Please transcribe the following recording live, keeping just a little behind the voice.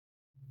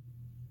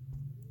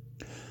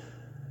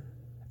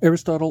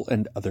Aristotle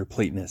and Other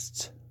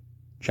Platonists,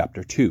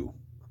 Ch.2,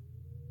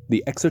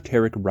 The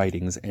Exoteric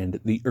Writings and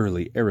the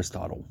Early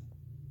Aristotle.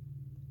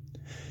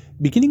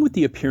 Beginning with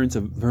the appearance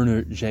of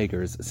Werner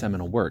Jaeger's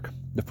seminal work,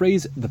 the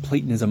phrase "the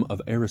Platonism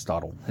of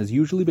Aristotle" has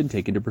usually been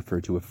taken to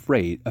refer to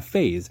a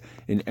phase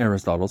in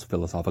Aristotle's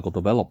philosophical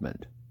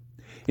development.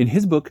 In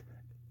his book,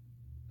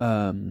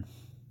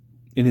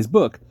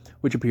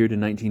 which appeared in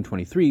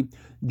 1923,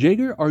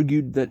 Jaeger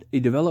argued that a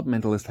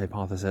developmentalist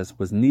hypothesis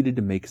was needed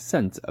to make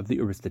sense of the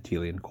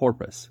Aristotelian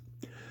corpus.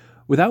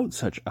 Without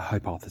such a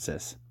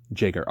hypothesis,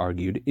 Jaeger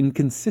argued,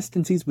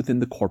 inconsistencies within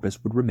the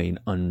corpus would remain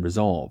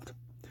unresolved.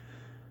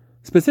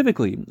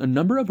 Specifically, a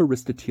number of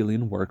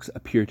Aristotelian works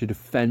appear to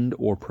defend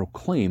or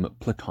proclaim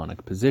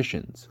Platonic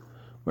positions,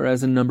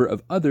 whereas a number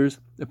of others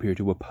appear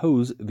to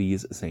oppose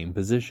these same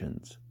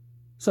positions.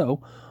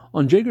 So,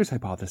 on Jaeger's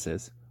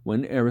hypothesis,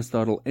 when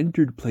Aristotle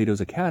entered Plato's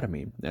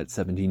academy at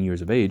 17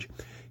 years of age,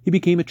 he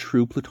became a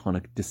true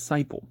Platonic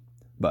disciple,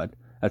 but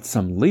at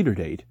some later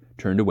date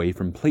turned away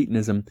from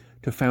Platonism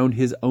to found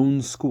his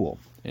own school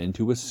and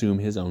to assume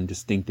his own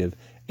distinctive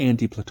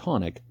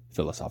anti-Platonic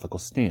philosophical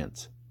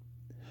stance.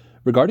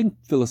 Regarding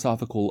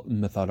philosophical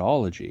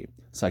methodology,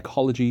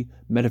 psychology,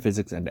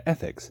 metaphysics, and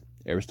ethics,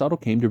 Aristotle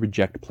came to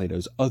reject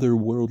Plato's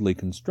otherworldly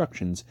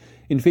constructions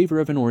in favor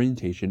of an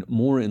orientation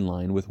more in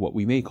line with what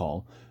we may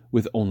call,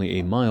 with only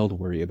a mild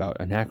worry about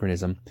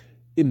anachronism,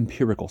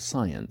 empirical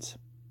science.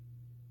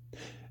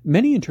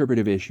 Many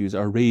interpretive issues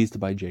are raised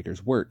by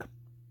Jaeger's work.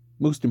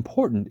 Most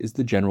important is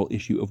the general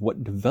issue of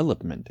what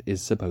development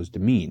is supposed to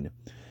mean.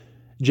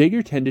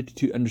 Jaeger tended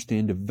to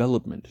understand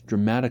development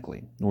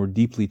dramatically or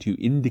deeply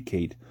to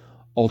indicate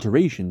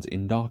alterations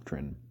in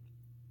doctrine.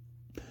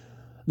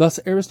 Thus,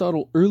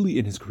 Aristotle early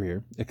in his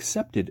career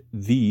accepted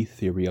the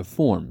theory of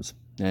forms,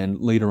 and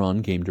later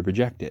on came to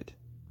reject it.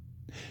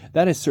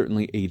 That is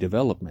certainly a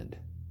development,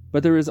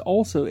 but there is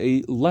also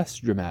a less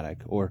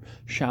dramatic or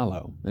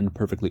shallow and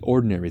perfectly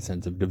ordinary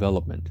sense of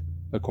development,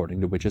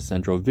 according to which a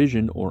central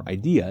vision or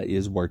idea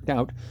is worked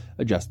out,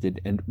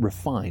 adjusted, and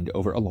refined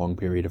over a long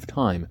period of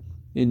time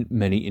in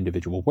many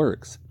individual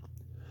works.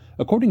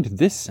 According to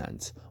this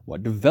sense,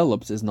 what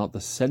develops is not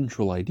the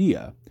central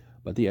idea,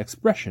 but the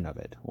expression of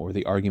it, or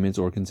the arguments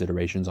or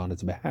considerations on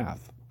its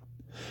behalf.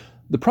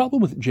 The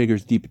problem with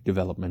Jaeger's deep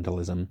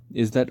developmentalism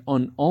is that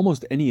on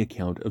almost any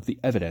account of the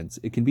evidence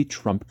it can be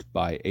trumped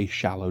by a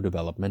shallow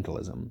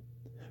developmentalism.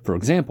 For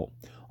example,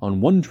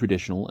 on one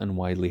traditional and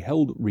widely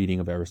held reading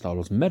of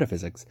Aristotle's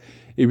Metaphysics,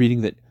 a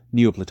reading that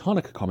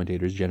Neoplatonic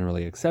commentators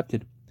generally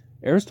accepted,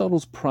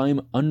 Aristotle's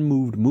prime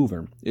unmoved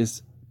mover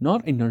is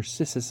not a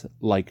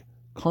Narcissus-like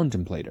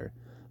contemplator,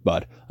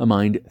 but a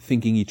mind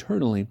thinking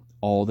eternally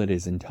all that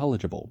is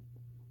intelligible.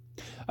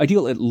 I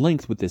deal at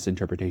length with this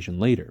interpretation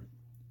later.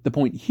 The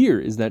point here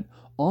is that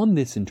on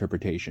this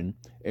interpretation,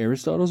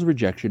 Aristotle's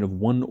rejection of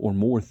one or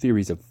more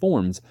theories of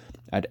forms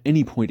at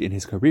any point in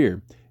his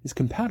career is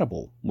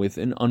compatible with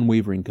an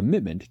unwavering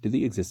commitment to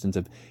the existence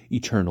of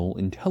eternal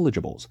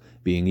intelligibles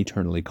being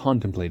eternally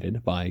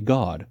contemplated by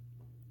God.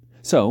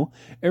 So,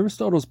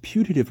 Aristotle's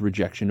putative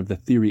rejection of the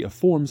theory of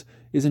forms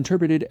is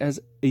interpreted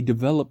as a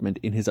development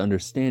in his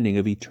understanding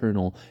of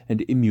eternal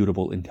and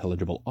immutable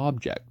intelligible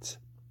objects.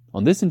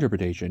 On this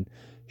interpretation,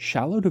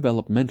 shallow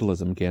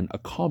developmentalism can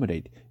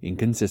accommodate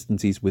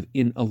inconsistencies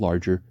within a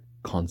larger,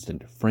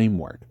 constant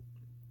framework.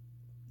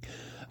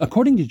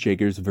 According to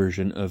Jaeger's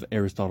version of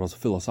Aristotle's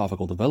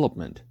philosophical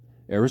development,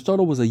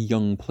 Aristotle was a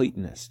young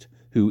Platonist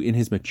who, in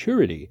his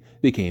maturity,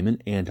 became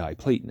an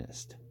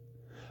anti-Platonist.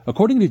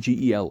 According to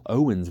G.E.L.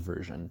 Owen's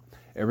version,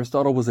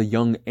 Aristotle was a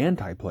young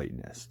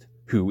anti-Platonist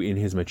who, in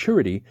his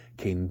maturity,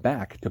 came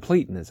back to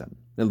Platonism,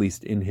 at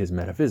least in his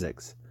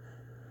metaphysics.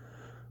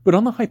 But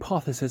on the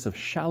hypothesis of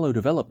shallow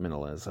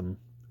developmentalism,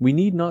 we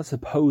need not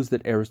suppose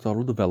that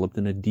Aristotle developed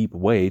in a deep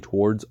way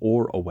towards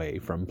or away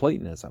from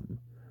Platonism.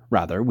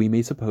 Rather, we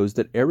may suppose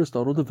that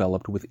Aristotle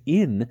developed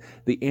within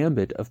the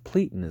ambit of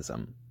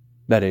Platonism,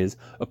 that is,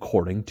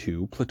 according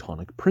to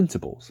Platonic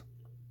principles.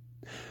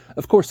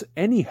 Of course,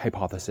 any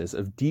hypothesis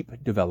of deep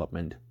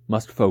development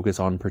must focus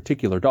on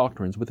particular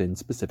doctrines within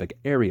specific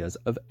areas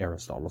of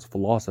Aristotle's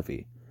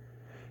philosophy.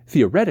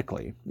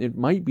 Theoretically, it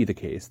might be the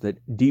case that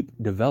deep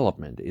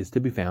development is to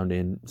be found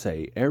in,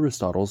 say,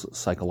 Aristotle's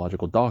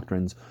psychological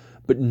doctrines,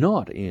 but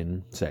not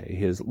in, say,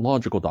 his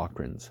logical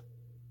doctrines.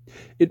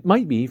 It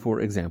might be, for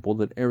example,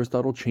 that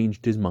Aristotle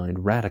changed his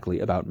mind radically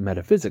about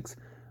metaphysics,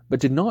 but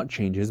did not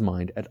change his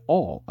mind at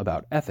all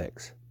about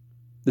ethics.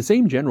 The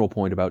same general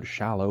point about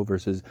shallow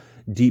versus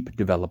deep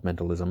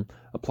developmentalism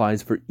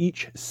applies for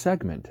each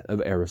segment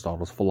of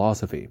Aristotle's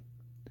philosophy.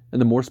 And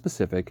the more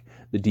specific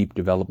the deep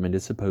development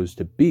is supposed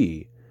to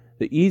be,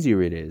 the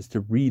easier it is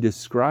to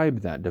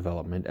redescribe that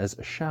development as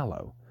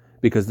shallow,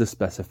 because the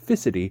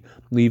specificity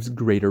leaves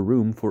greater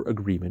room for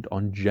agreement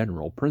on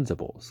general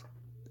principles.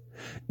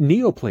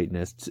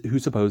 Neoplatonists who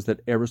supposed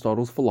that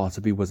Aristotle's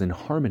philosophy was in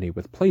harmony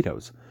with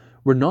Plato's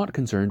were not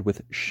concerned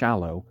with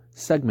shallow,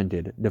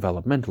 segmented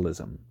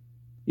developmentalism.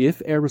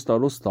 If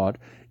Aristotle's thought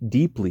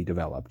deeply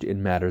developed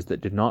in matters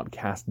that did not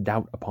cast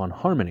doubt upon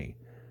harmony,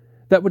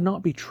 that would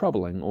not be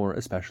troubling or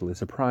especially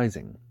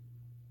surprising,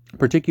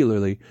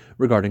 particularly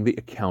regarding the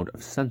account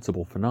of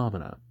sensible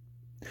phenomena.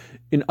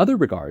 In other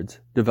regards,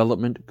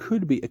 development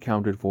could be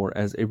accounted for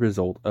as a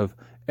result of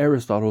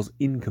Aristotle's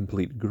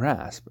incomplete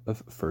grasp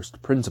of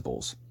first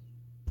principles.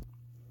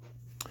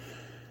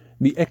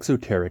 The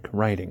Exoteric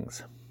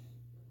writings.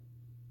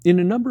 In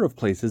a number of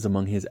places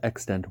among his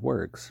extant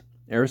works,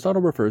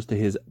 Aristotle refers to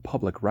his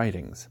public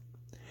writings.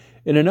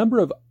 In a number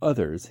of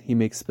others, he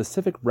makes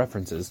specific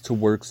references to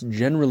works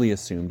generally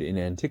assumed in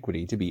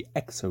antiquity to be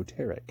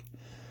exoteric.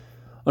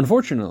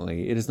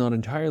 Unfortunately, it is not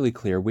entirely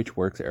clear which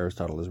works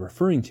Aristotle is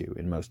referring to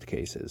in most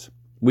cases,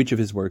 which of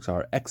his works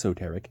are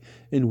exoteric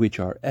and which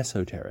are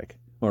esoteric,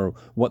 or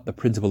what the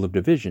principle of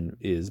division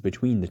is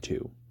between the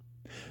two.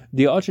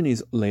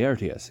 Diogenes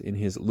Laertius, in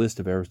his list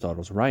of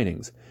Aristotle's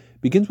writings,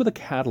 begins with a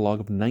catalogue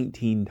of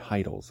 19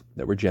 titles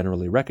that were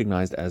generally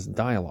recognized as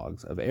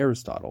dialogues of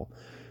Aristotle,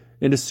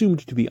 and assumed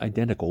to be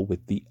identical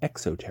with the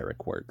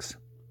exoteric works.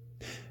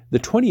 The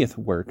 20th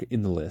work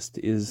in the list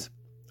is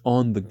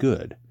On the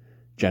Good,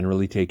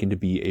 generally taken to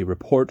be a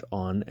report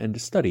on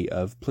and study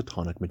of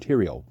Platonic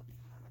material.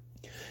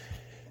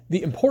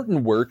 The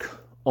important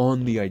work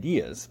On the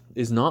Ideas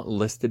is not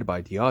listed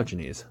by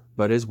Diogenes,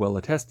 but is well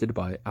attested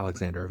by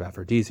Alexander of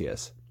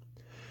Aphrodisias.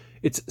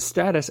 Its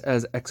status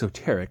as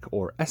exoteric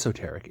or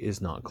esoteric is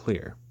not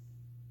clear.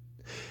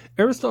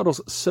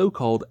 Aristotle's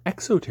so-called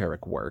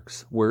exoteric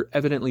works were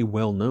evidently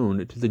well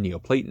known to the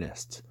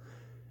Neoplatonists.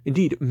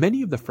 Indeed,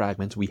 many of the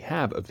fragments we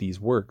have of these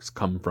works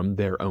come from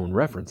their own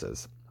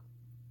references.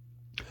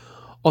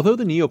 Although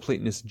the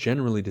Neoplatonists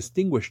generally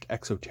distinguished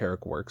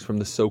exoteric works from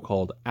the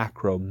so-called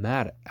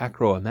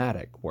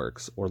acroamatic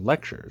works or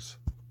lectures,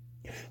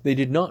 they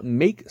did not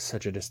make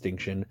such a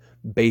distinction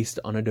based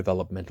on a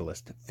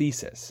developmentalist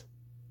thesis.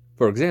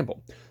 For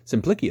example,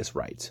 Simplicius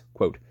writes,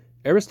 quote,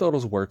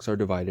 Aristotle's works are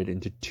divided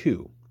into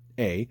two,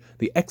 A,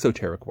 the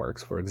exoteric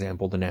works, for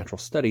example, the natural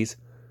studies,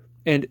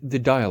 and the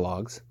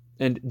dialogues,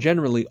 and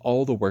generally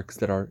all the works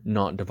that are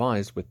not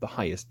devised with the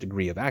highest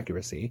degree of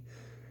accuracy,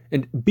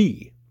 and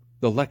B,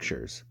 the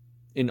lectures,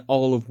 in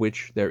all of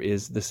which there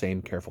is the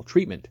same careful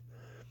treatment.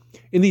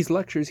 In these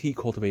lectures he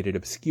cultivated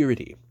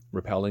obscurity,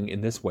 repelling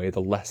in this way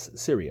the less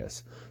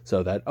serious,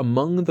 so that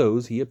among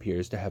those he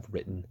appears to have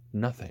written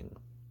nothing.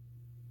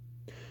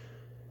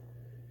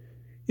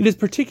 It is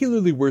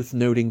particularly worth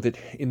noting that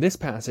in this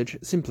passage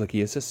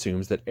Simplicius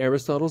assumes that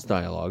Aristotle's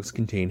dialogues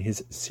contain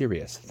his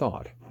serious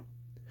thought.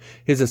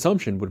 His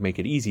assumption would make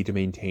it easy to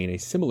maintain a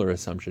similar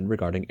assumption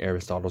regarding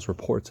Aristotle's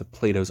reports of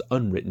Plato's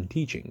unwritten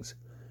teachings.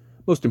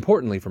 Most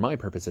importantly for my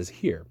purposes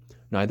here,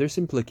 neither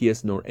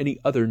Simplicius nor any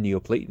other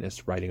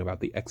Neoplatonist writing about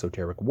the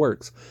exoteric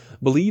works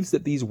believes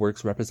that these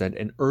works represent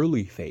an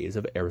early phase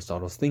of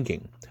Aristotle's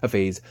thinking, a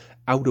phase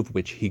out of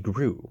which he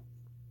grew.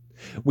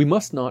 We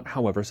must not,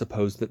 however,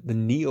 suppose that the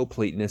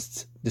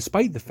Neoplatonists,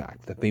 despite the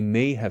fact that they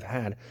may have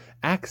had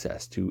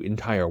access to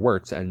entire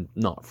works and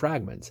not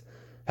fragments,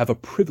 have a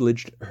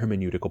privileged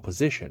hermeneutical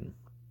position.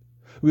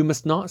 We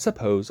must not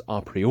suppose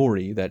a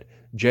priori that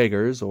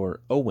Jaeger's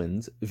or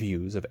Owen's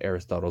views of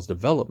Aristotle's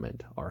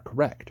development are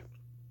correct.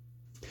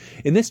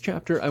 In this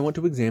chapter, I want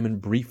to examine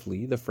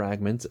briefly the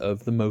fragments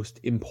of the most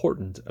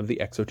important of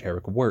the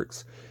exoteric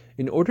works,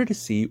 in order to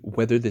see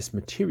whether this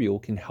material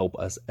can help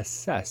us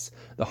assess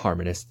the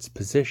harmonists'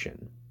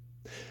 position.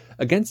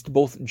 Against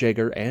both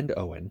Jaeger and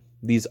Owen,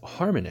 these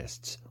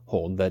harmonists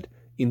hold that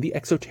in the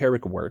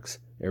exoteric works,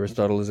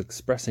 Aristotle is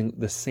expressing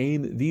the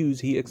same views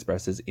he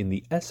expresses in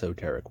the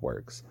esoteric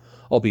works,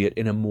 albeit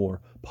in a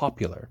more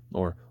popular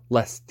or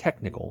less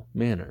technical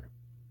manner.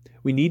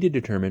 We need to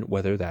determine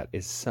whether that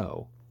is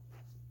so.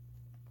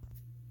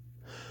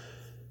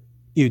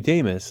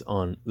 Eudemus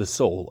on the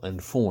soul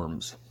and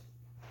forms.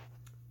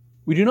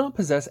 We do not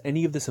possess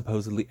any of the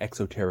supposedly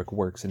exoteric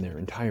works in their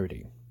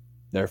entirety.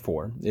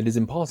 Therefore, it is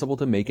impossible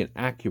to make an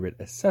accurate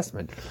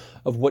assessment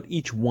of what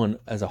each one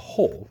as a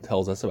whole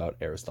tells us about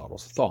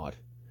Aristotle's thought.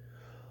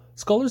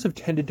 Scholars have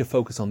tended to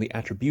focus on the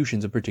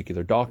attributions of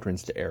particular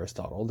doctrines to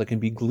Aristotle that can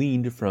be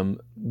gleaned from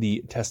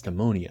the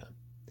Testimonia.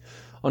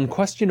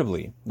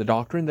 Unquestionably, the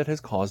doctrine that has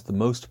caused the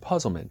most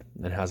puzzlement,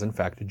 and has in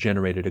fact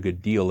generated a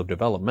good deal of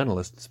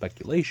developmentalist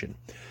speculation,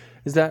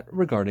 is that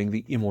regarding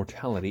the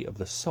immortality of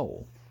the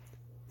soul.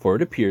 For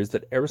it appears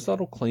that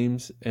Aristotle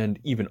claims and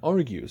even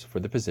argues for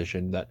the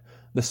position that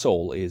the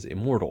soul is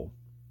immortal.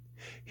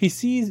 He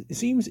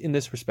seems in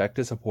this respect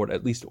to support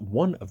at least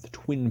one of the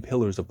twin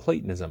pillars of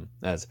Platonism,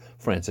 as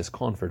Francis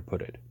Conford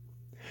put it.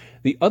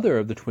 The other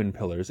of the twin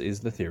pillars is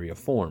the theory of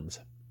forms.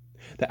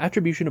 The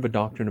attribution of a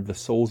doctrine of the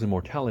soul's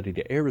immortality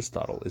to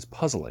Aristotle is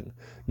puzzling,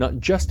 not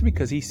just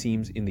because he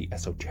seems in the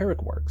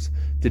esoteric works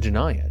to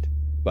deny it,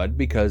 but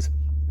because,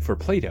 for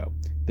Plato,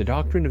 the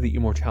doctrine of the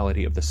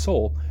immortality of the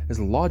soul is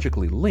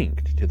logically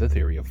linked to the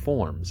theory of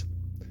forms.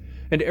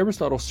 And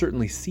Aristotle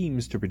certainly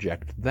seems to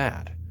reject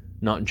that,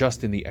 not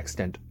just in the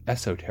extant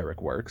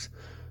esoteric works,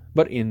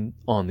 but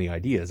on the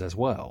ideas as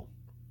well.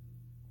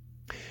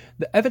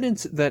 The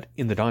evidence that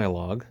in the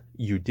dialogue,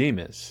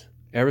 Eudemus,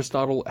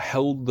 Aristotle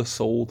held the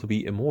soul to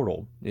be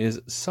immortal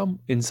in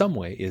some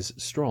way is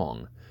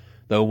strong,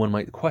 though one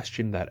might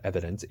question that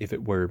evidence if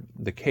it were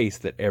the case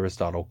that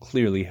Aristotle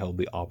clearly held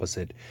the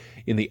opposite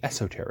in the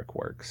esoteric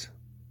works.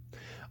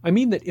 I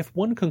mean that if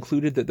one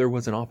concluded that there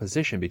was an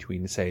opposition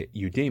between, say,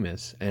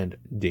 Eudemus and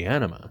de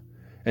anima,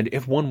 and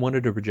if one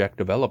wanted to reject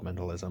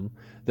developmentalism,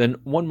 then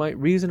one might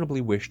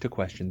reasonably wish to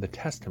question the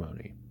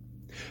testimony.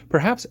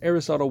 Perhaps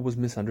Aristotle was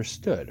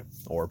misunderstood,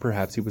 or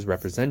perhaps he was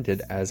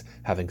represented as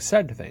having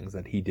said things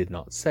that he did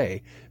not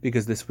say,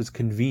 because this was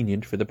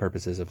convenient for the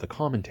purposes of the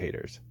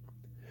commentators.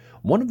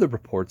 One of the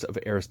reports of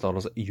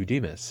Aristotle's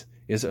Eudemus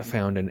is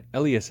found in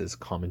Elias's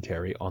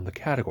commentary on the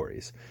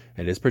categories,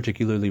 and is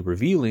particularly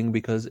revealing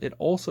because it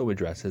also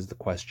addresses the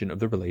question of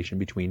the relation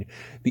between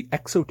the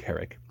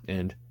exoteric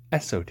and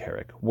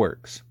esoteric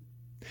works.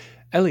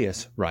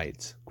 Elias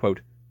writes,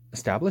 quote,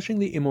 establishing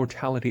the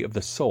immortality of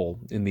the soul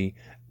in the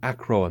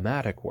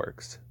acroamatic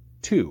works.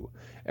 2.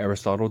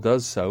 Aristotle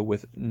does so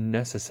with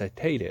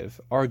necessitative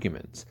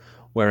arguments,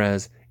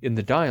 whereas in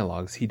the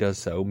dialogues he does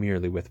so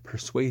merely with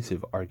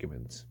persuasive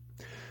arguments.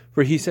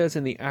 For he says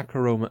in the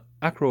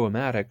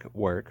acroamatic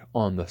work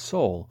on the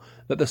soul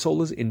that the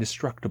soul is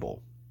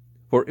indestructible.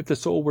 For if the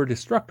soul were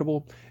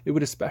destructible, it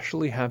would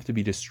especially have to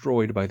be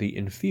destroyed by the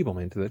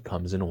enfeeblement that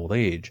comes in old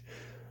age.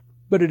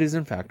 But it is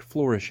in fact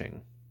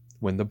flourishing,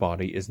 when the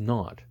body is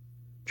not,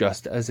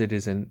 just as it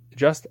is in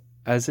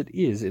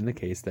the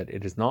case that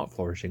it is not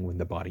flourishing when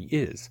the body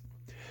is.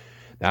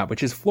 That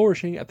which is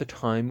flourishing at the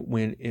time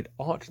when it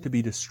ought to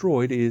be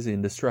destroyed is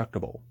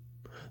indestructible.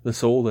 The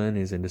soul then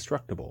is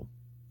indestructible.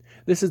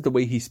 This is the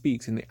way he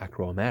speaks in the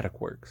acroamatic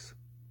works.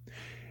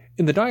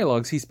 In the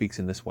dialogues he speaks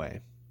in this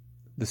way.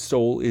 The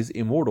soul is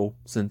immortal,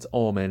 since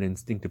all men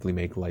instinctively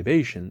make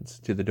libations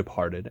to the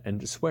departed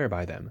and swear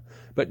by them,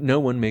 but no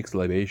one makes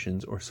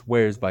libations or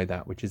swears by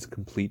that which is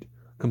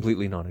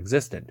completely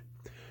non-existent.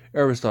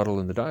 Aristotle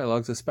in the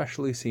dialogues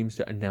especially seems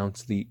to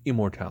announce the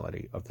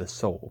immortality of the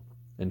soul.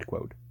 End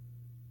quote.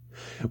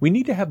 We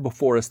need to have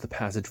before us the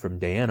passage from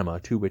De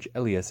Anima to which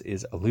Elias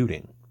is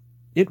alluding.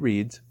 It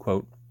reads,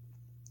 quote,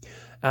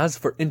 as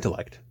for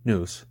intellect,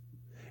 nous,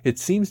 it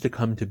seems to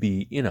come to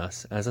be in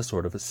us as a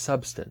sort of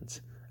substance,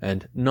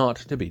 and not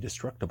to be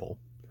destructible.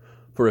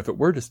 For if it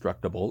were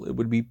destructible, it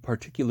would be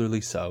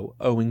particularly so,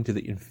 owing to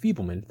the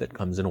enfeeblement that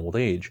comes in old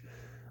age.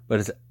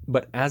 But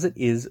as it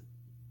is,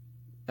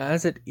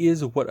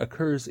 what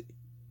occurs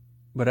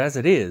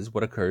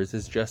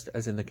is just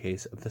as in the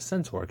case of the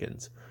sense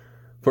organs.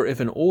 For if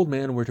an old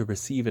man were to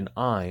receive an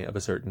eye of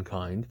a certain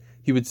kind,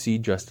 he would see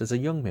just as a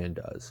young man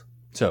does.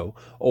 So,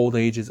 old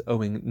age is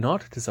owing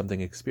not to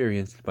something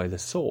experienced by the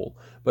soul,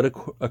 but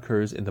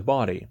occurs in the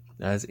body,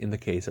 as in the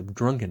case of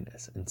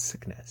drunkenness and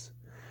sickness.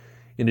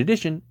 In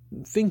addition,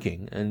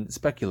 thinking and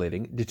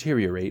speculating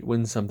deteriorate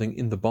when something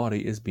in the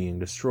body is being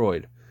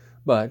destroyed,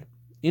 but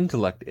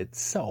intellect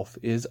itself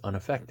is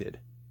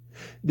unaffected.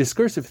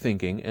 Discursive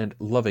thinking and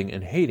loving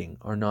and hating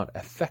are not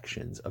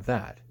affections of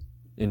that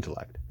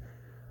intellect,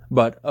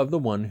 but of the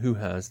one who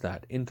has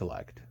that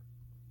intellect,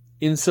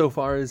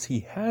 insofar as he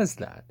has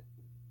that.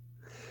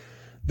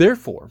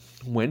 Therefore,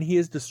 when he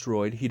is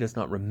destroyed, he does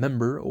not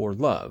remember or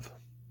love,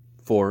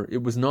 for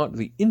it was not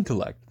the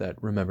intellect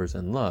that remembers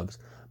and loves,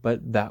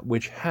 but that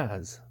which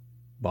has,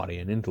 body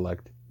and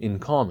intellect, in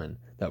common,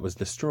 that was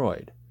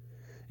destroyed.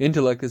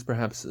 Intellect is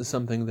perhaps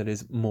something that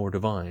is more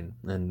divine,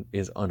 and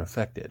is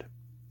unaffected.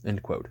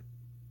 End quote.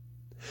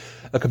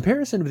 A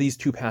comparison of these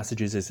two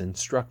passages is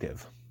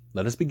instructive.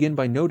 Let us begin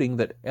by noting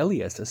that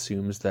Elias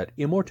assumes that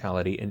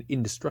immortality and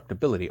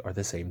indestructibility are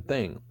the same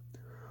thing.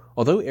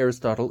 Although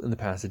Aristotle in the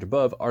passage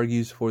above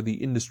argues for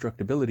the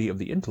indestructibility of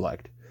the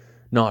intellect,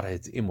 not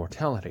its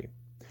immortality,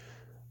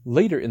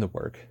 later in the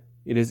work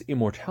it is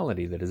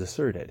immortality that is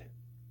asserted.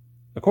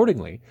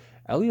 Accordingly,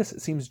 Elias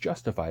seems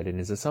justified in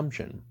his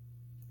assumption.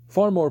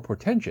 Far more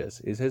portentous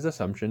is his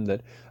assumption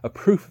that a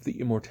proof of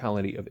the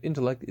immortality of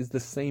intellect is the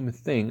same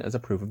thing as a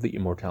proof of the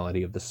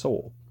immortality of the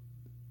soul.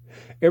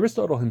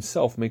 Aristotle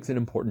himself makes an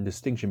important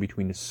distinction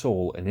between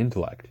soul and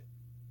intellect.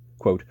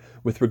 Quote,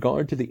 with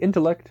regard to the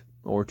intellect,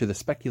 or to the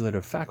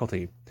speculative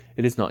faculty,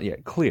 it is not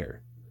yet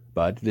clear,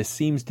 but this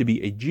seems to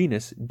be a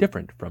genus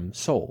different from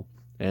soul,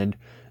 and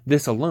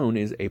this alone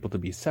is able to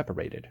be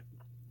separated,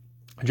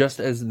 just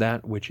as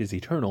that which is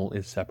eternal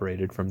is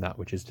separated from that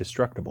which is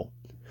destructible.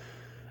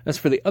 As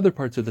for the other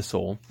parts of the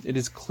soul, it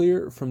is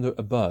clear from the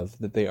above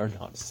that they are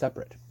not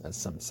separate, as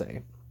some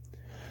say.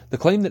 The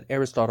claim that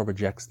Aristotle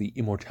rejects the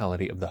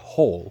immortality of the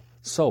whole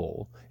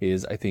soul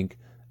is, I think,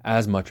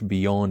 as much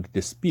beyond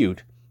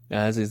dispute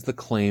as is the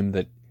claim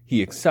that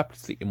he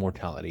accepts the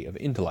immortality of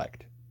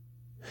intellect.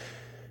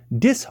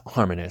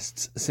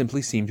 Disharmonists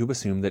simply seem to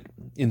assume that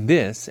in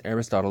this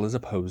Aristotle is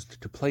opposing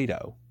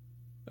Plato.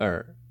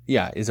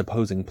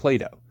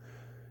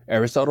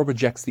 Aristotle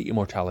rejects the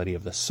immortality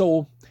of the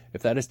soul,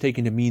 if that is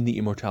taken to mean the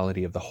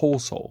immortality of the whole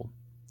soul.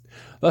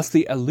 Thus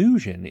the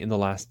allusion in the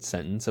last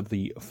sentence of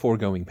the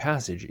foregoing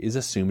passage is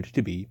assumed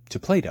to be to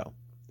Plato.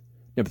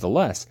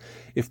 Nevertheless,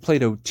 if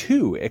Plato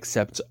too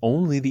accepts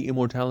only the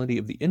immortality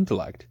of the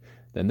intellect,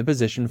 then the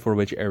position for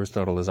which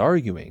Aristotle is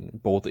arguing,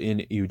 both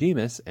in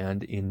Eudemus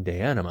and in De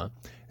Anima,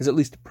 is at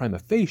least prima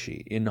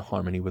facie in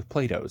harmony with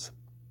Plato's.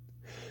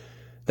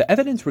 The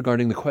evidence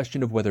regarding the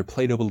question of whether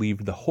Plato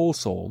believed the whole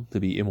soul to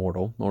be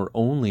immortal or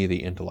only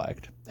the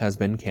intellect has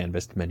been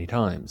canvassed many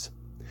times.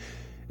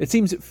 It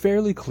seems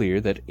fairly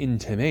clear that in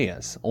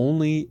Timaeus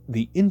only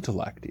the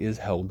intellect is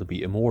held to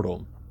be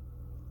immortal.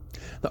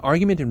 The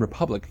argument in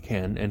Republic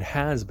can and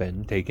has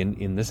been taken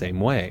in the same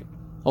way,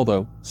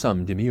 although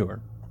some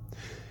demur.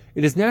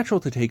 It is natural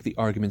to take the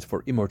arguments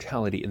for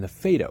immortality in the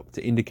Phaedo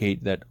to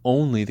indicate that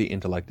only the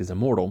intellect is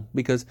immortal,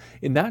 because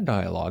in that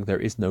dialogue there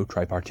is no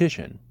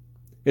tripartition.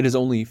 It is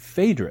only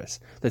Phaedrus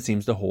that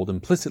seems to hold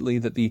implicitly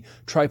that the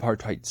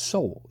tripartite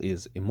soul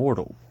is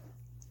immortal.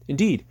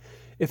 Indeed,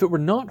 if it were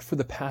not for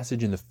the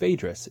passage in the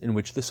Phaedrus in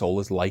which the soul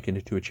is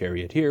likened to a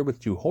charioteer with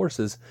 2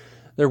 horses,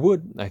 there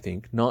would, I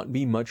think, not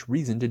be much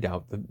reason to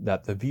doubt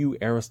that the view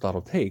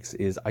Aristotle takes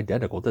is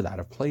identical to that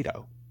of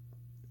Plato.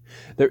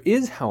 There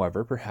is,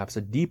 however, perhaps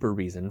a deeper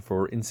reason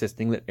for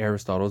insisting that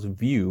Aristotle's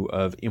view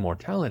of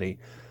immortality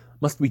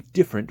must be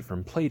different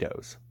from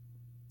Plato's.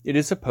 It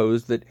is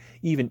supposed that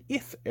even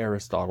if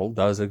Aristotle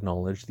does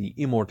acknowledge the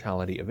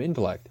immortality of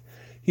intellect,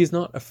 he is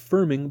not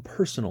affirming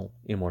personal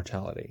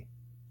immortality.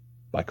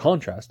 By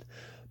contrast,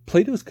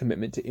 Plato's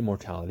commitment to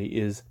immortality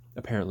is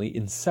apparently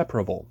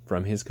inseparable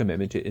from his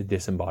commitment to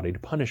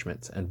disembodied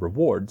punishments and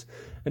rewards,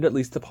 and at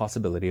least the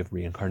possibility of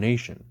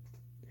reincarnation.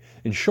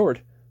 In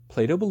short,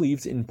 Plato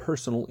believes in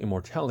personal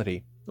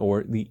immortality,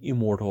 or the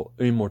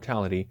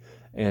immortality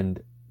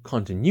and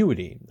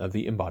continuity of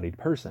the embodied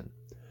person,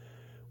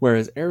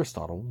 whereas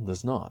Aristotle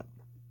does not.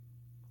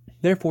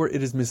 Therefore,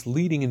 it is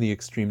misleading in the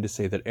extreme to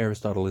say that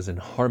Aristotle is in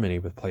harmony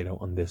with Plato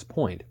on this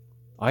point.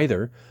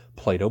 Either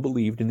Plato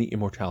believed in the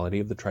immortality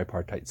of the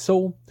tripartite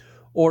soul,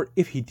 or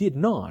if he did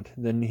not,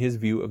 then his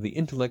view of the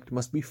intellect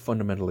must be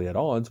fundamentally at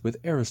odds with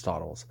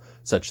Aristotle's,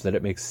 such that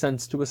it makes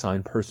sense to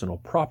assign personal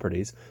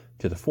properties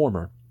to the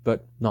former,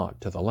 but not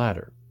to the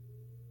latter.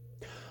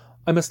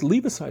 I must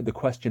leave aside the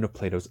question of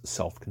Plato's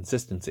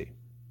self-consistency.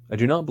 I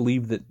do not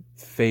believe that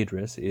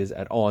Phaedrus is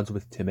at odds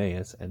with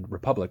Timaeus and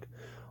Republic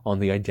on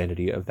the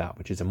identity of that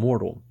which is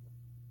immortal.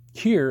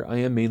 Here I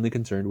am mainly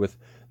concerned with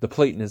the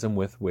Platonism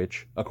with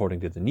which,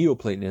 according to the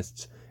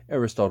Neoplatonists,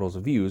 Aristotle's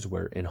views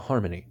were in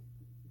harmony.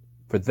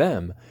 For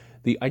them,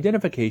 the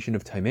identification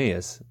of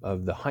Timaeus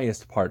of the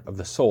highest part of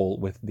the soul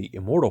with the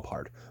immortal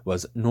part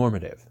was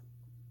normative.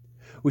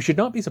 We should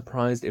not be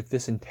surprised if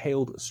this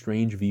entailed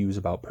strange views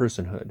about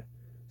personhood,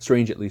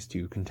 strange at least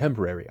to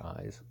contemporary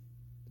eyes.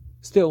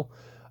 Still,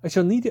 I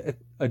shall need to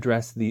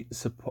address the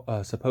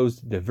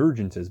supposed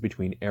divergences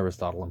between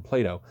Aristotle and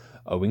Plato,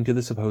 owing to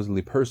the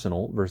supposedly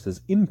personal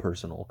versus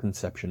impersonal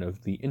conception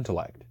of the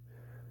intellect.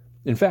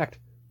 In fact,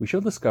 we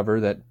shall discover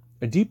that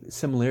a deep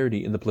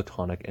similarity in the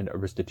Platonic and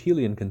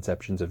Aristotelian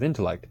conceptions of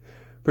intellect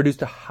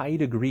produced a high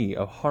degree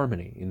of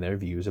harmony in their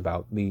views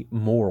about the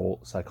moral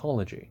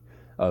psychology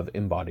of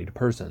embodied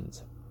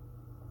persons.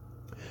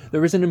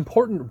 There is an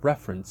important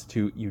reference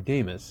to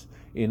Eudemus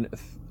in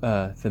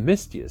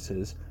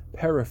Themistius's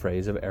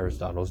paraphrase of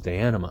Aristotle's De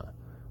Anima,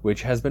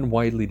 which has been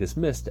widely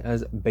dismissed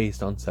as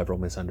based on several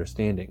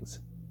misunderstandings.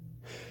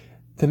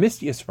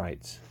 Themistius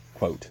writes,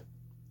 quote,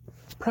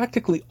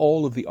 "Practically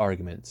all of the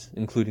arguments,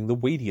 including the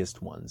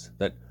weightiest ones,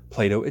 that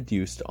Plato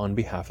adduced on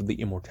behalf of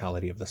the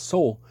immortality of the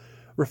soul,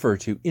 refer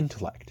to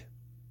intellect.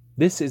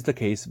 This is the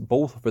case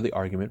both for the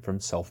argument from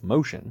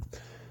self-motion,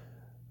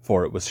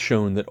 for it was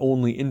shown that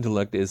only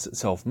intellect is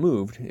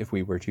self-moved if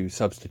we were to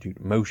substitute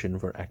motion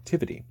for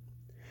activity,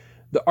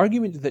 the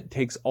argument that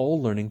takes all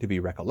learning to be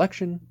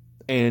recollection,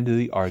 and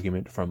the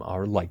argument from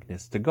our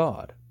likeness to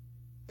God.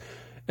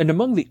 And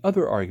among the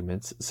other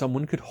arguments,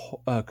 someone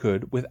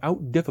could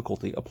without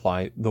difficulty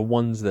apply the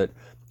ones that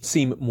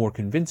seem more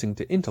convincing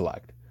to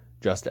intellect,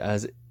 just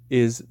as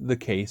is the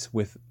case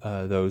with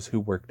those who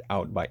worked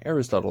out by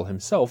Aristotle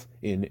himself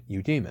in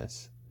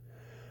Eudemus.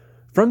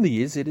 From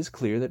these, it is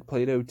clear that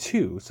Plato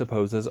too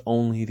supposes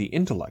only the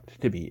intellect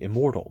to be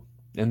immortal,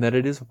 and that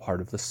it is a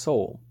part of the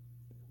soul,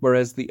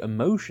 whereas the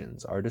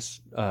emotions are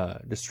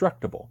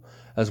destructible,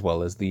 as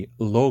well as the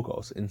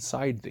logos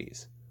inside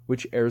these,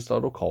 which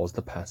Aristotle calls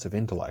the passive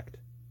intellect."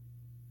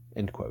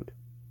 End quote.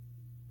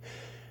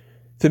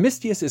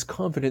 Themistius is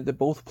confident that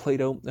both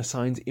Plato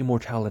assigns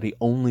immortality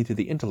only to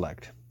the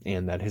intellect,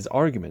 and that his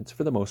arguments,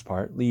 for the most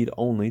part, lead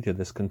only to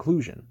this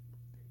conclusion.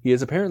 He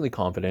is apparently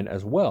confident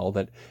as well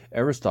that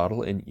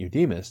Aristotle in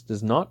Eudemus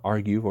does not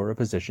argue for a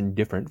position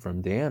different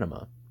from De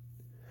Anima.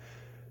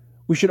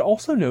 We should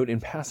also note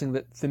in passing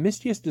that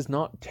Themistius does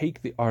not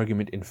take the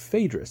argument in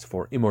Phaedrus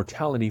for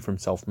immortality from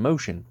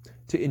self-motion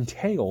to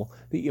entail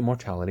the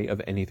immortality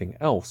of anything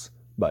else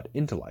but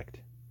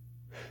intellect,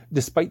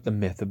 despite the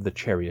myth of the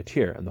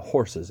charioteer and the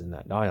horses in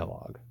that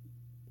dialogue.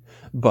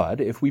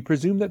 But if we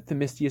presume that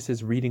Themistius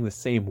is reading the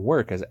same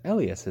work as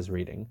Elias is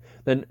reading,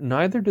 then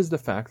neither does the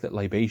fact that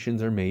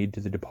libations are made to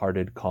the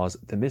departed cause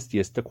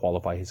Themistius to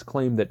qualify his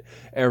claim that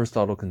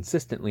Aristotle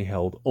consistently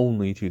held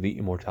only to the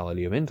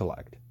immortality of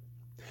intellect.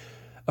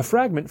 A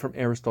fragment from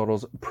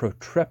Aristotle's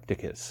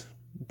Protrepticus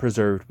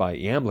preserved by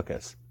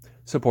Iamblichus,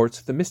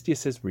 supports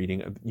Themistius'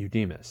 reading of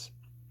Eudemus.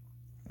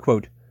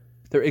 Quote,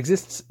 "There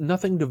exists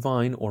nothing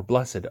divine or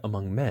blessed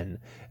among men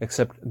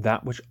except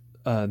that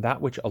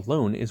which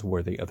alone is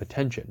worthy of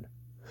attention,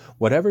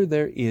 whatever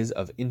there is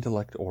of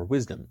intellect or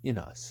wisdom in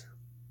us.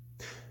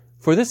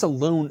 For this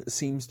alone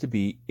seems to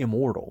be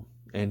immortal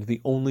and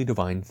the only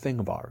divine thing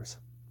of ours.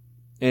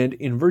 And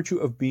in virtue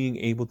of being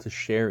able to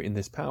share in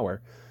this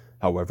power,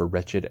 however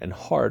wretched and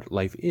hard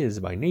life is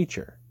by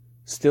nature,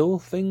 still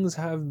things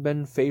have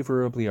been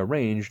favorably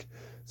arranged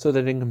so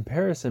that in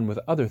comparison with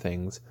other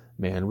things,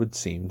 man would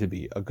seem to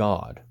be a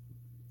god.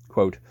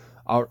 Quote,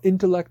 Our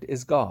intellect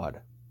is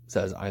God,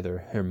 says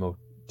either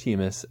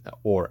Hermotimus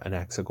or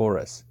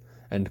Anaxagoras,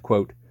 and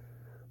quote,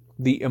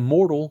 the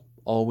mortal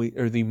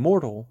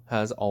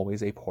has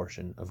always a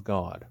portion of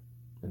God.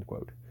 End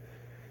quote.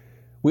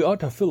 We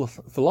ought to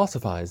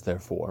philosophize,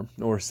 therefore,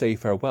 or say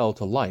farewell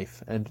to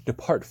life and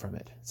depart from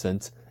it,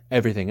 since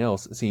everything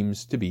else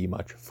seems to be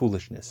much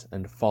foolishness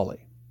and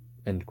folly.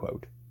 End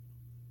quote.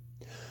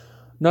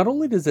 Not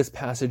only does this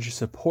passage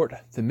support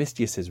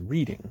Themistius'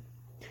 reading,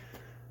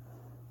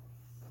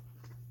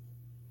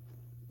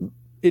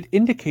 it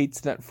indicates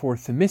that for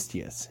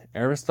Themistius,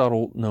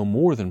 Aristotle, no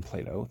more than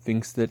Plato,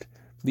 thinks that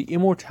the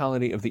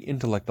immortality of the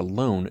intellect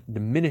alone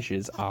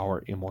diminishes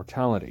our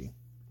immortality.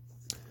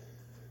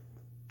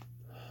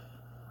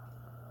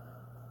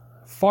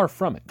 Far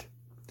from it.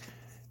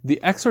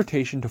 The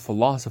exhortation to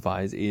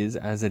philosophize is,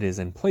 as it is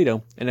in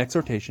Plato, an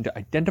exhortation to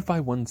identify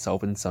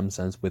oneself in some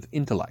sense with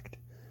intellect.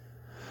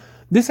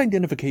 This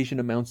identification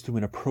amounts to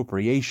an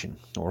appropriation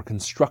or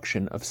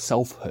construction of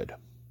selfhood.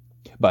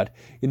 But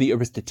in the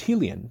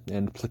Aristotelian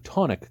and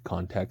Platonic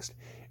context,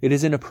 it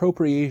is an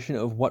appropriation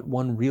of what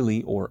one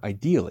really or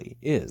ideally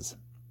is.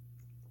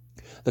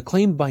 The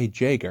claim by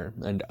Jaeger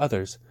and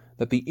others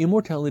that the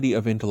immortality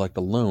of intellect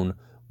alone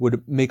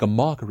would make a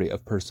mockery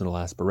of personal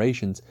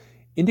aspirations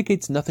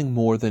indicates nothing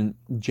more than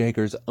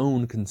Jaeger's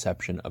own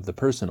conception of the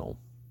personal.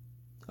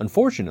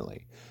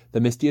 Unfortunately,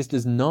 Themistius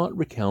does not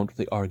recount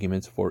the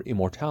arguments for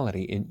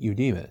immortality in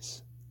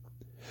Eudemus.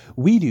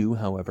 We do,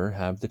 however,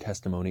 have the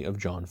testimony of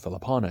John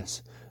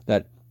Philoponus,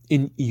 that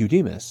in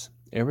Eudemus,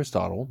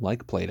 Aristotle,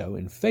 like Plato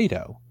in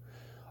Phaedo,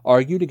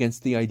 argued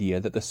against the idea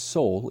that the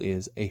soul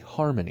is a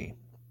harmony.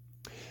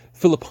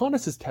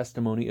 Philoponus'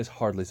 testimony is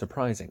hardly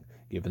surprising,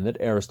 given that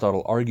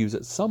Aristotle argues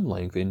at some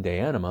length in De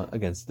Anima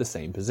against the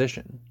same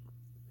position.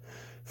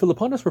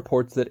 Philoponus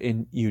reports that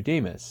in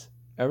Eudemus,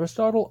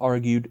 Aristotle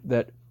argued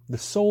that the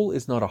soul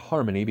is not a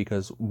harmony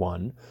because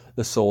 1.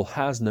 The soul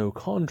has no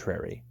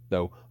contrary,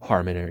 though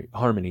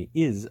harmony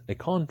is a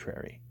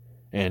contrary,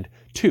 and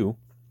 2.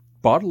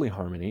 Bodily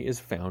harmony is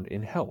found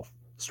in health,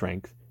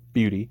 strength,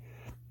 beauty,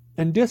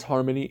 and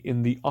disharmony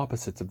in the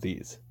opposites of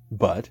these.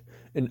 But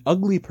an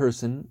ugly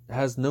person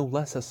has no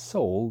less a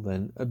soul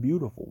than a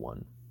beautiful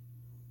one.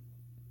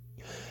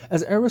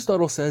 As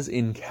Aristotle says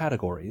in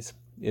Categories,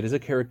 it is a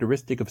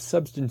characteristic of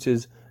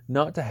substances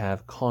not to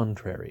have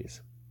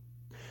contraries.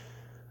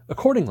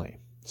 Accordingly,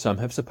 some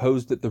have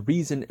supposed that the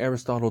reason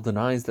Aristotle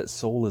denies that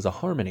soul is a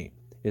harmony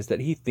is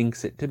that he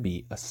thinks it to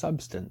be a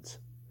substance.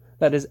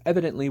 That is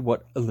evidently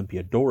what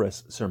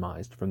Olympiodorus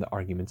surmised from the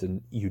arguments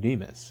in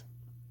Eudemus.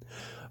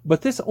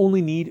 But this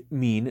only need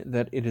mean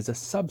that it is a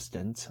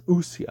substance,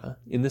 ousia,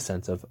 in the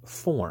sense of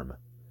form,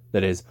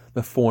 that is,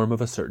 the form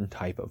of a certain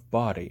type of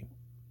body.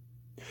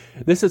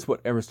 This is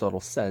what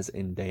Aristotle says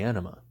in De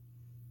Anima.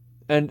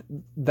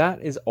 And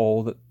that is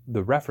all that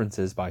the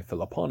references by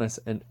Philoponus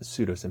and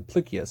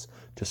Pseudo-Simplicius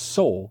to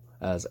soul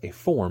as a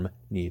form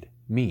need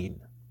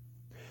mean.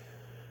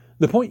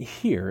 The point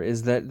here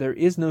is that there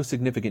is no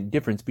significant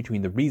difference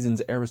between the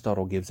reasons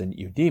Aristotle gives in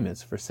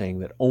Eudemus for saying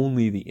that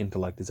only the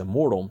intellect is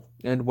immortal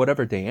and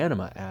whatever De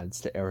Anima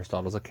adds to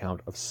Aristotle's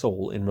account of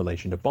soul in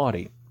relation to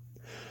body.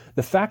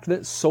 The fact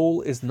that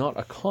soul is not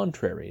a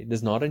contrary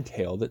does not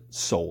entail that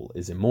soul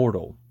is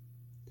immortal.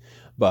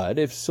 But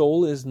if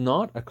soul is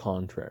not a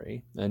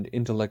contrary, and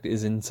intellect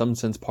is in some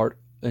sense part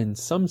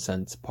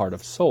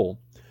of soul,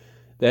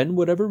 then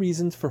whatever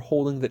reasons for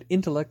holding that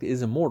intellect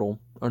is immortal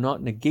are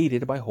not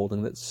negated by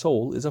holding that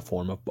soul is a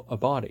form of a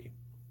body.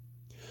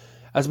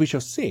 As we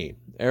shall see,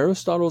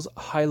 Aristotle's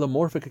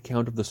hylomorphic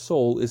account of the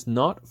soul is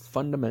not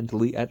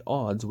fundamentally at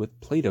odds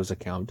with Plato's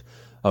account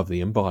of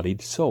the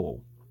embodied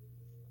soul.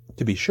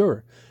 To be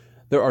sure,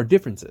 there are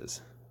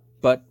differences,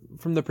 but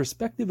from the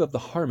perspective of the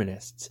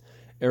harmonists,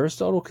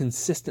 Aristotle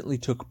consistently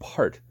took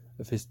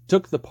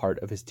the part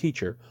of his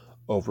teacher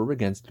over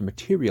against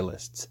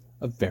materialists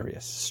of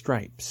various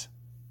stripes.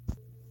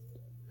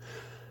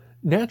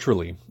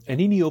 Naturally,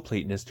 any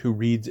Neoplatonist who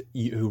read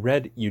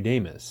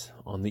Eudemus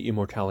on the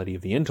immortality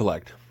of the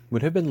intellect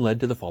would have been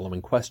led to the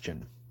following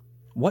question.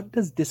 What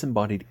does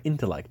disembodied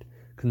intellect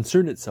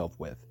concern itself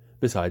with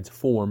besides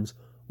forms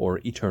or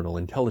eternal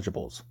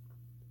intelligibles?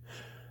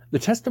 The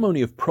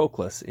testimony of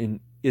Proclus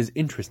is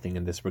interesting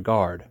in this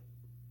regard.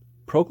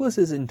 Proclus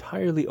is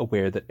entirely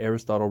aware that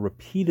Aristotle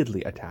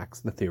repeatedly attacks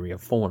the theory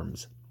of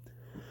forms.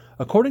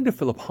 According to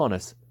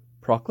Philoponus,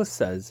 Proclus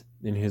says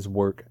in his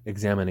work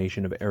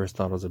Examination of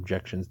Aristotle's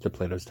Objections to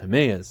Plato's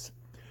Timaeus,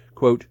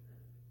 quote,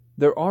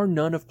 "There are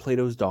none of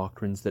Plato's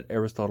doctrines that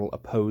Aristotle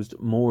opposed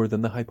more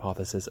than the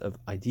hypothesis of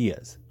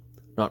ideas,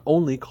 not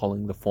only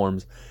calling the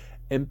forms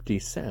empty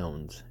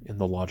sounds in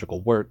the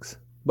logical works,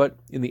 but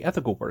in the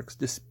ethical works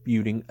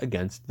disputing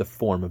against the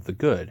form of the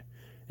good,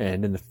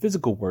 and in the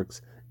physical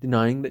works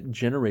denying that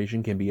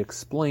generation can be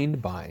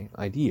explained by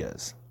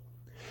ideas."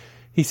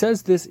 He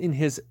says this in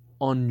his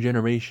On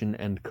Generation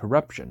and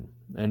Corruption,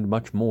 and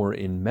much more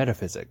in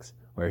Metaphysics,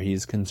 where he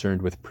is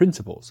concerned with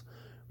principles,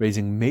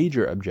 raising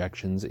major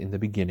objections in the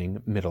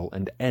beginning, middle,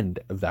 and end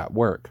of that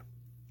work.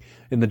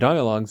 In the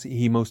dialogues,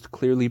 he most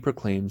clearly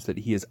proclaims that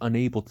he is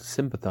unable to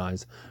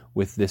sympathize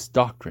with this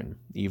doctrine,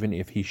 even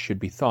if he should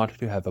be thought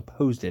to have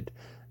opposed it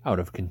out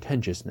of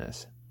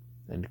contentiousness.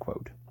 End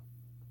quote.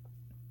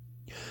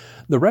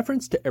 The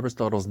reference to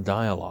Aristotle's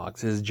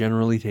dialogues is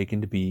generally taken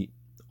to be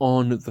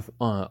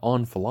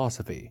on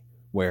philosophy,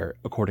 where,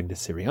 according to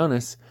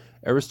Syrianus,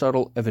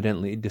 Aristotle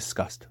evidently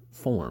discussed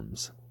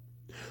forms.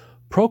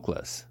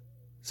 Proclus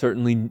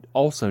certainly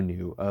also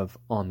knew of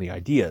On the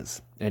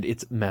Ideas, and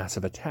its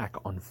massive attack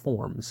on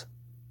forms.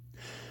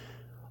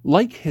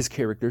 Like his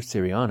character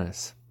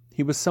Syrianus,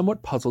 he was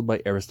somewhat puzzled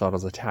by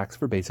Aristotle's attacks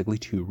for basically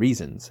two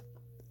reasons.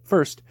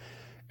 First,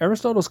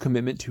 Aristotle's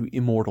commitment to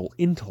immortal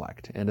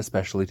intellect, and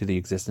especially to the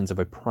existence of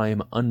a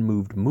prime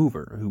unmoved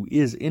mover who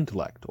is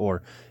intellect,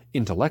 or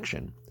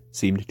intellection,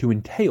 seemed to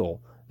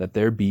entail that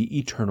there be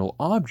eternal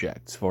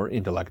objects for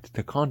intellect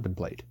to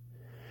contemplate.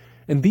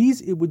 And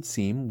these, it would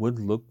seem, would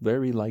look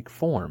very like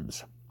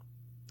forms.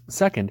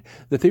 Second,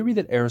 the theory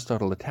that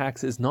Aristotle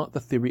attacks is not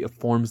the theory of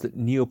forms that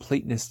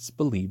Neoplatonists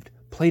believed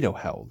Plato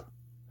held.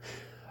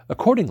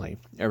 Accordingly,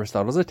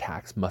 Aristotle's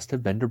attacks must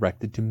have been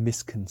directed to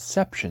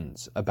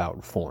misconceptions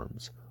about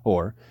forms,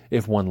 or,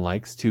 if one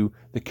likes, to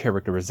the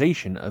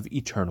characterization of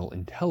eternal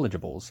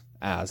intelligibles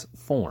as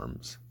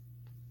forms.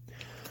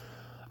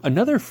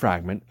 Another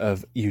fragment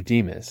of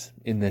Eudemus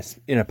in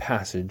a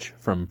passage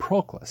from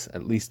Proclus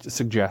at least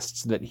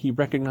suggests that he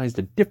recognized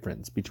a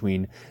difference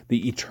between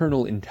the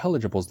eternal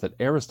intelligibles that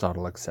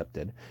Aristotle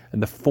accepted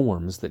and the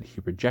forms that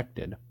he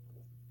rejected.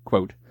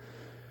 Quote,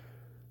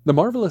 "The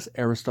marvelous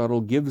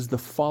Aristotle gives the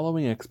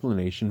following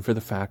explanation for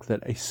the fact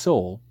that a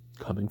soul,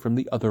 coming from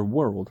the other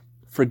world,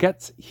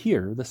 forgets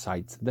here the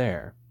sights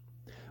there,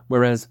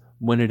 whereas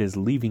when it is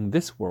leaving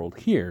this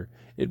world here,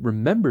 it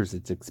remembers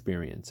its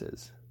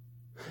experiences.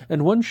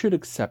 And one should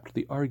accept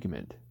the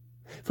argument,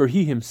 for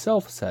he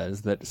himself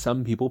says that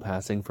some people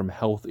passing from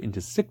health into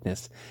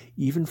sickness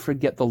even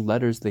forget the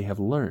letters they have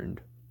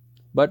learned.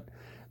 But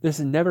this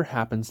never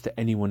happens to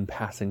anyone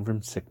passing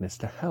from sickness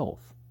to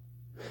health.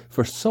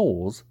 For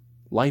souls,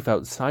 life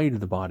outside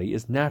of the body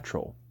is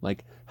natural,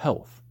 like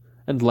health,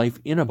 and life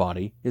in a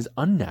body is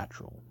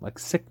unnatural, like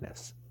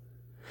sickness.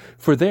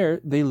 For there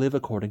they live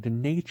according to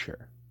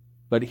nature,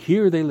 but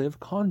here they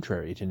live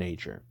contrary to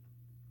nature.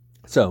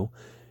 So,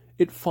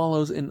 it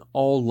follows in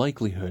all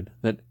likelihood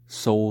that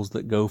souls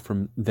that go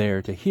from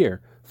there to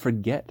here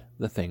forget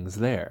the things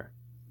there,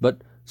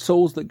 but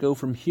souls that go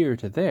from here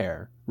to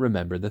there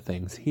remember the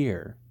things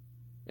here."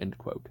 End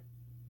quote.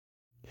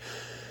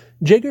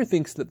 Jaeger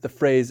thinks that the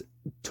phrase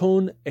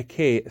ton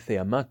eke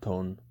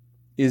theamaton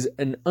is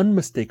an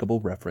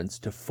unmistakable reference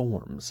to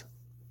forms.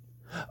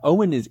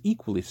 Owen is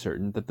equally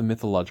certain that the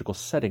mythological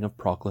setting of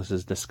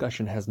Proclus's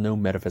discussion has no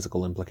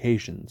metaphysical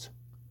implications.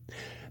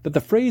 That the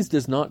phrase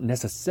does not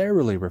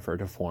necessarily refer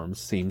to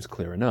forms seems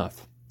clear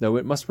enough, though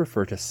it must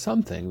refer to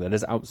something that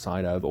is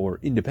outside of or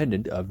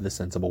independent of the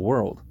sensible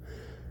world.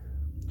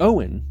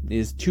 Owen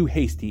is too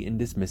hasty in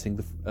dismissing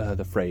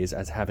the phrase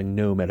as having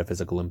no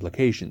metaphysical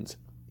implications,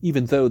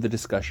 even though the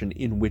discussion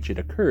in which it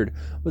occurred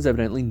was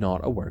evidently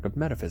not a work of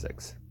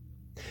metaphysics.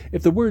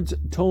 If the words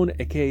ton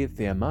eke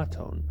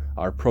theamaton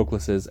are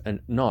Proclus's and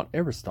not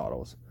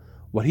Aristotle's,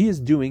 what he is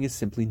doing is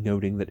simply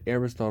noting that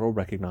Aristotle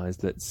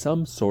recognized that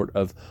some sort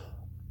of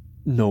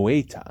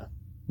noeta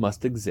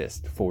must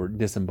exist for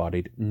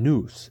disembodied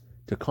nous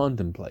to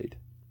contemplate.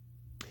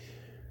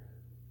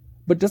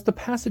 But does the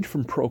passage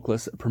from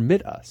Proclus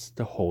permit us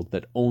to hold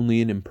that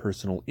only an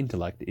impersonal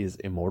intellect is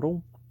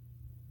immortal?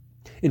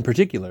 In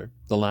particular,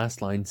 the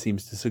last line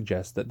seems to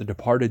suggest that the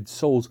departed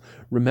souls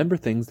remember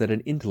things that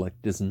an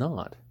intellect does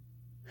not.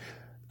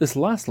 This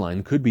last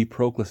line could be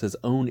Proclus's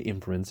own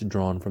inference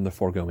drawn from the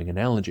foregoing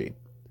analogy,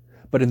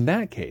 but in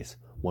that case,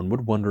 one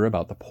would wonder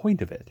about the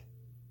point of it.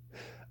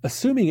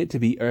 Assuming it to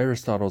be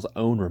Aristotle's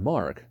own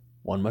remark,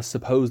 one must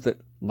suppose that,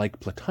 like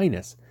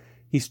Plotinus,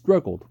 he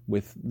struggled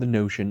with the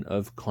notion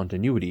of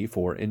continuity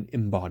for an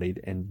embodied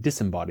and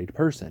disembodied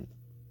person.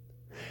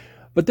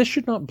 But this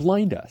should not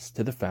blind us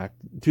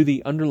to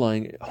the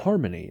underlying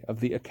harmony of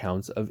the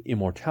accounts of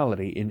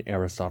immortality in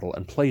Aristotle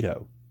and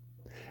Plato,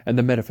 and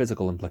the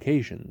metaphysical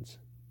implications.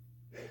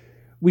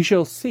 We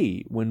shall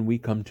see, when we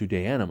come to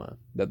De Anima,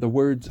 that the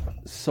words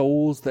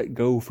souls that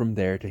go from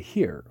there to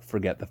here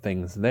forget the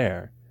things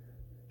there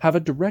have a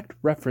direct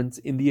reference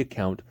in the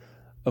account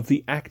of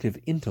the active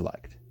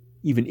intellect,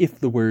 even if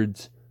the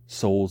words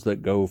souls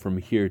that go from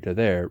here to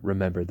there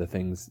remember the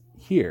things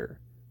here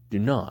do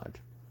not.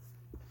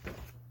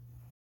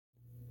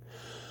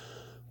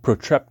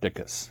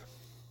 Protrepticus.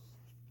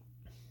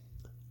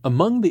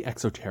 Among the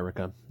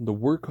Exoterica, the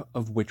work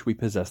of which we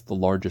possess the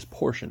largest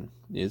portion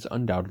is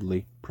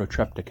undoubtedly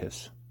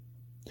Protrepticus.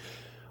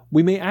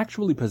 We may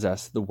actually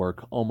possess the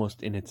work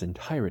almost in its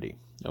entirety,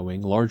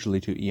 owing largely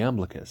to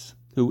Iamblichus,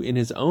 who in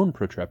his own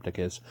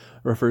Protrepticus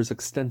refers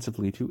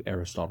extensively to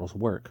Aristotle's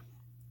work,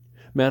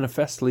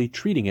 manifestly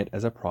treating it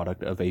as a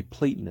product of a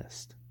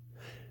Platonist.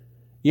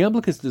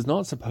 Iamblichus does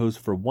not suppose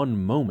for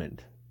one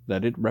moment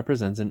that it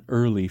represents an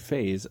early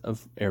phase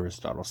of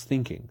Aristotle's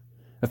thinking,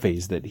 a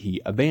phase that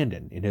he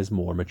abandoned in his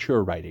more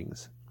mature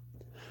writings.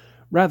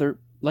 Rather,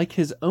 like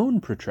his own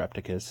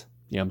Protrepticus,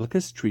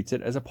 Iamblichus treats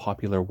it as a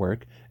popular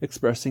work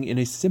expressing in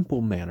a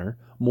simple manner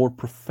more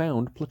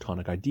profound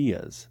Platonic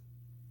ideas.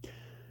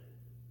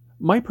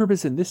 My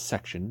purpose in this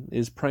section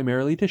is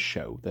primarily to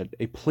show that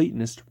a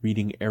Platonist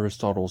reading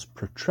Aristotle's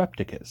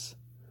Protrepticus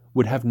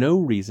would have no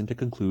reason to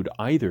conclude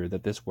either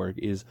that this work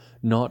is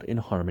not in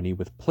harmony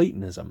with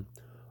Platonism,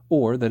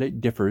 or that it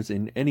differs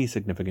in any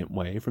significant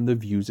way from the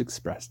views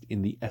expressed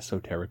in the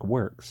esoteric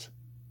works.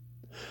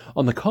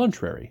 On the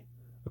contrary,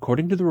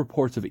 according to the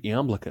reports of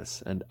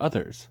Iamblichus and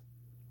others,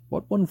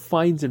 what one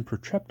finds in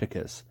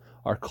Protrepticus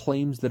are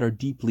claims that are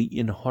deeply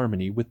in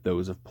harmony with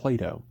those of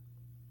Plato.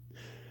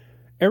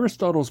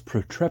 Aristotle's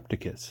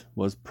Protrepticus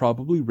was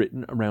probably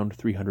written around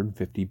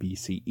 350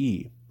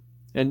 BCE,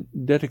 and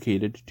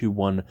dedicated to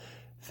one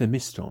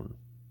Themiston,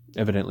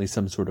 evidently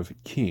some sort of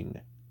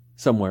king,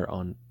 somewhere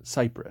on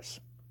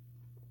Cyprus.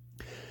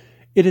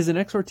 It is an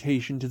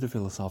exhortation to the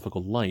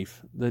philosophical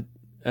life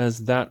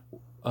as that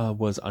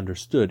was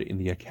understood in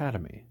the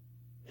Academy.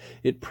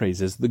 It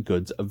praises the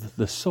goods of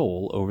the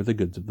soul over the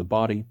goods of the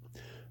body,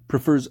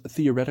 prefers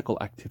theoretical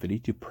activity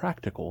to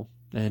practical,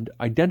 and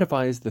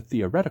identifies the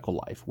theoretical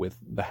life with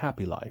the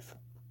happy life.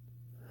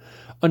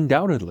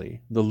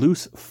 Undoubtedly, the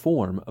loose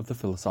form of the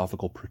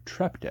philosophical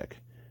protreptic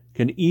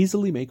can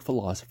easily make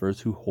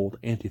philosophers who hold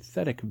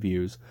antithetic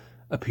views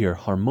appear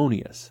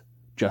harmonious,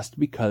 just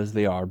because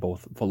they are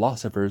both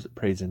philosophers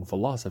praising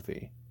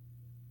philosophy.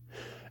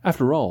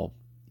 After all,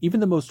 even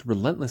the most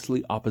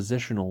relentlessly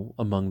oppositional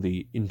among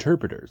the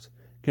interpreters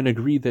can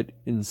agree that,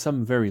 in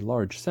some very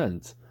large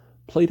sense,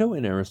 Plato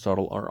and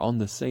Aristotle are on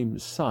the same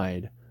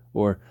side,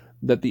 or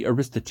that the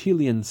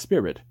Aristotelian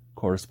spirit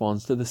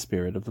corresponds to the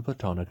spirit of the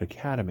Platonic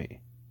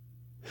Academy.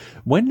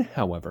 When,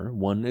 however,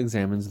 one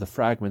examines the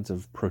fragments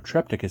of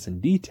Protrepticus in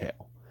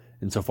detail,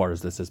 insofar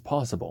as this is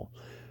possible,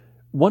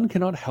 one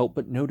cannot help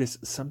but notice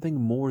something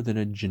more than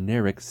a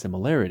generic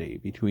similarity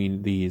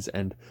between these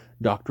and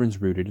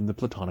doctrines rooted in the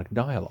Platonic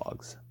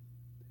dialogues.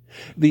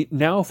 The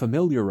now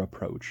familiar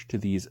approach to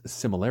these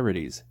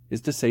similarities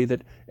is to say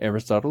that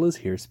Aristotle is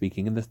here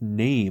speaking in the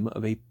name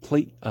of a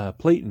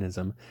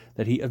Platonism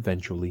that he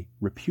eventually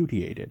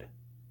repudiated.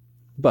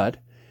 But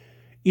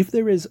if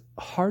there is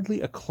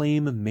hardly a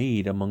claim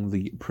made among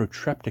the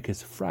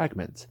Protrepticus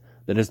fragments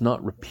that is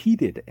not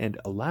repeated and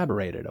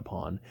elaborated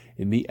upon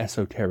in the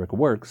esoteric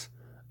works,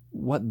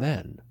 what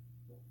then?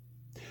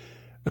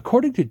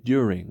 According to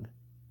Düring,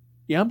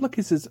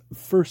 Iamblichus's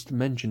first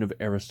mention of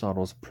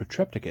Aristotle's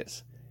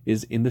Protrepticus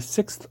is in the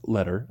 6th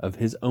letter of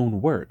his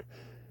own work,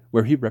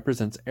 where he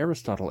represents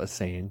Aristotle as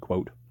saying,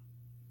 quote,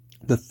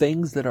 "The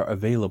things that are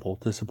available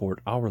to support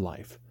our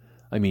life,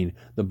 I mean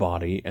the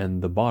body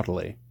and the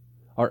bodily,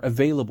 are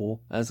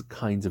available as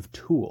kinds of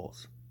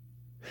tools.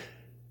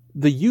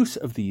 The use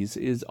of these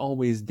is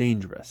always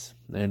dangerous,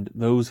 and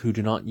those who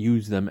do not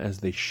use them as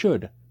they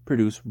should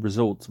produce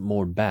results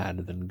more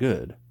bad than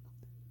good.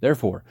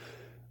 Therefore,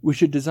 we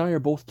should desire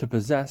both to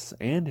possess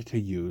and to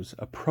use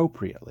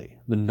appropriately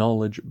the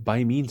knowledge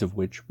by means of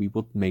which we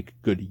will make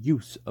good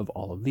use of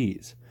all of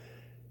these.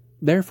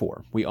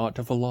 Therefore, we ought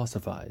to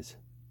philosophize,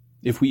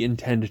 if we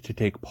intend to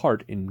take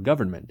part in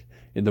government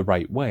in the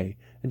right way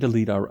and to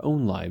lead our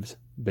own lives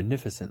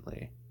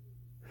beneficently.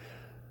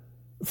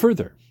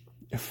 Further,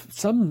 if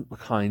some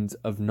kinds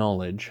of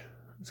knowledge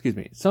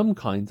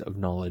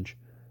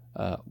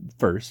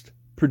first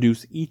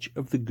produce each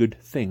of the good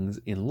things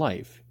in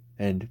life,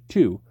 and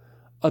 2,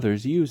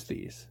 others use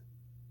these.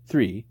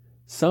 3,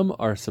 some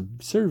are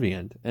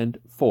subservient, and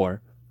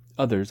 4,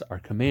 others are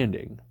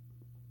commanding.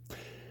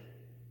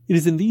 It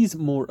is in these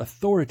more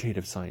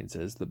authoritative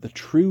sciences that the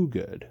true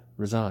good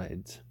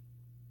resides.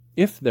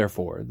 If,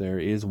 therefore, there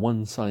is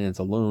one science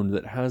alone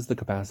that has the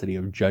capacity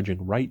of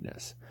judging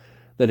rightness,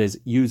 that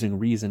is, using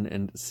reason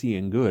and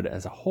seeing good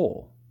as a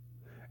whole,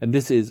 and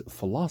this is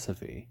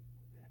philosophy,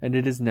 and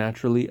it is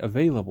naturally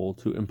available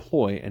to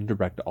employ and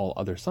direct all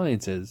other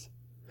sciences,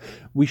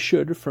 we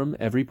should, from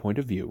every point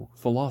of view,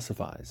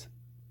 philosophize.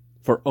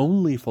 For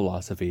only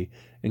philosophy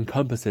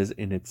encompasses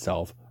in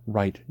itself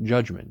right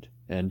judgment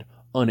and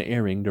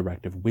unerring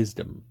directive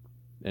wisdom."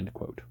 End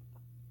quote.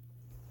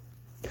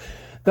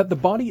 That the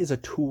body is a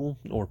tool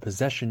or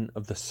possession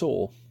of the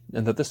soul,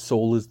 and that the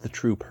soul is the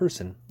true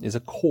person, is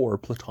a core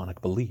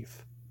Platonic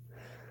belief.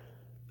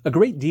 A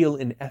great deal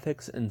in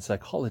ethics and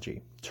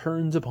psychology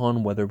turns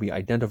upon whether we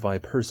identify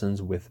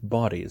persons with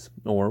bodies,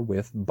 or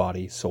with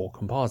body-soul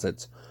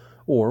composites,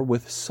 or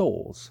with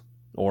souls,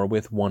 or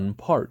with one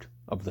part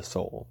of the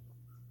soul.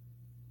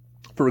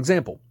 For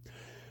example,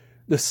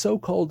 the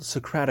so-called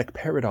Socratic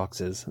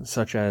paradoxes,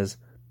 such as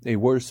 "a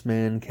worse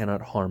man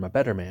cannot harm a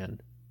better man,"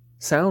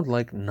 sound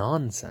like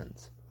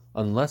nonsense,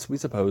 unless we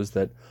suppose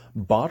that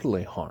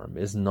bodily harm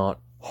is not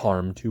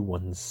harm to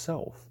one's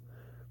self,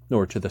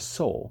 nor to the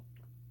soul.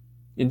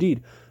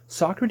 Indeed,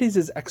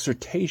 Socrates'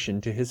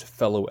 exhortation to his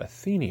fellow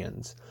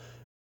Athenians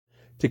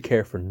to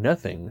care for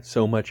nothing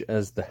so much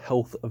as the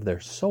health of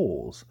their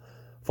souls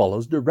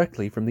follows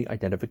directly from the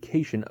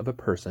identification of a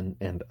person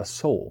and a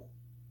soul.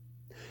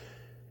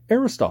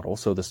 Aristotle,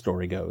 so the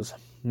story goes,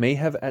 may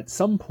have at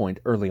some point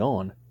early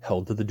on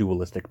held to the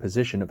dualistic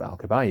position of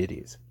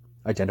Alcibiades,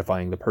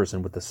 identifying the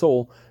person with the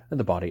soul and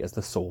the body as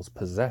the soul's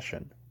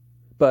possession.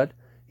 But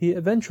he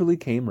eventually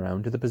came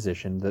round to the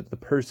position that the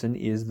person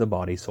is the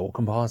body-soul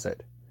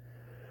composite.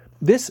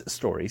 This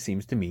story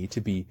seems to me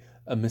to be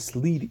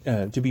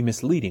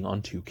misleading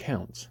on two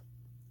counts.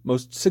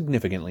 Most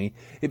significantly,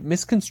 it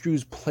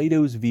misconstrues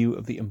Plato's view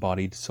of the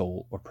embodied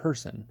soul or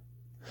person.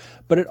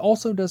 But it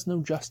also does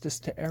no justice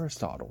to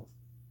Aristotle.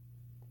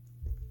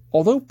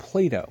 Although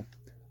Plato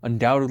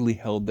undoubtedly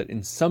held that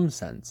in some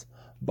sense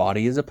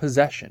body is a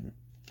possession,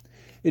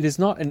 it is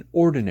not an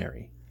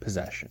ordinary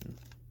possession.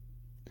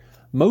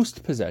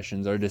 Most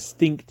possessions are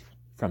distinct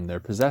from their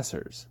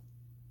possessors.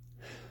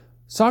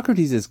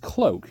 Socrates'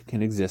 cloak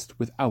can exist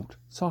without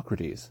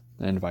Socrates,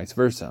 and vice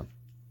versa.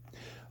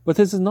 But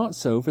this is not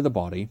so for the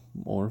body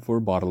or for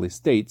bodily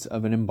states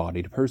of an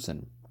embodied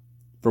person.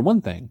 For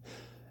one thing,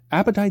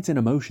 appetites and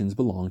emotions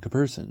belong to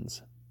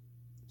persons.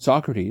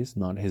 Socrates,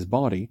 not his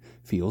body,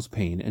 feels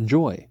pain and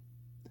joy.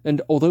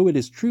 And although it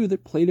is true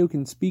that Plato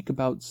can speak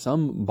about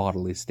some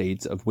bodily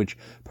states of which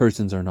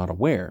persons are not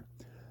aware,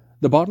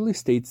 the bodily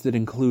states that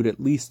include at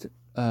least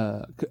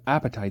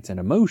appetites and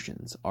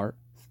emotions are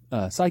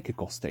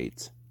psychical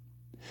states.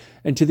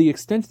 And to the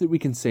extent that we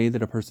can say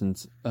that a person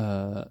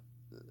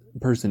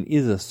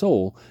is a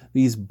soul,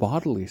 these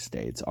bodily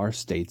states are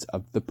states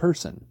of the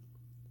person.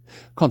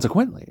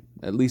 Consequently,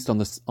 at least on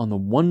the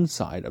one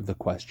side of the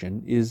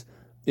question,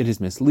 it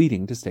is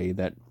misleading to say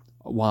that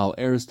while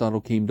Aristotle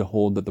came to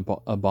hold that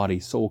a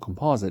body-soul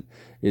composite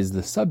is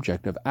the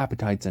subject of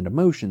appetites and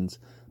emotions,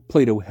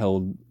 Plato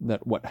held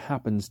that what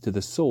happens to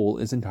the soul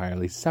is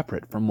entirely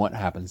separate from what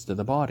happens to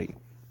the body.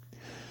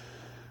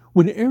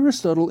 When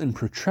Aristotle in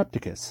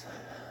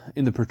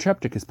the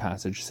Protrepticus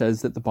passage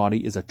says that the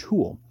body is a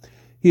tool,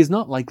 he is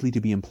not likely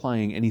to be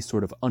implying any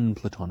sort of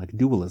unplatonic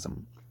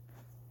dualism.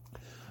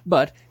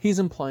 But he is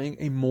implying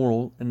a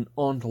moral and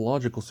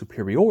ontological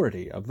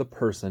superiority of the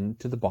person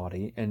to the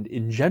body, and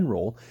in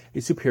general,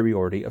 a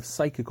superiority of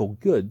psychical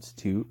goods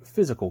to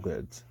physical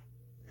goods.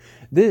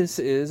 This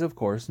is, of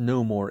course,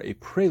 no more a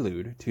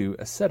prelude to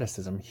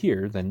asceticism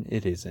here than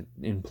it is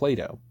in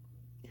Plato.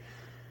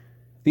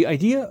 The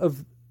idea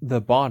of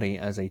the body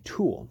as a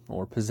tool,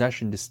 or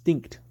possession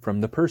distinct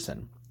from the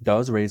person,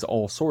 does raise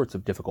all sorts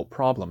of difficult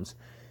problems,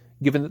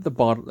 given that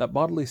that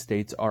bodily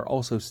states are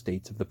also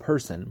states of the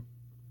person.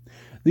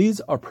 These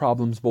are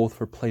problems both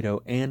for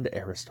Plato and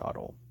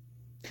Aristotle.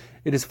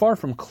 It is far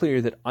from clear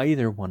that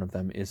either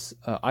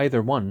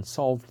one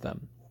solved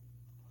them.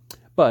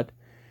 But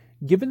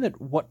given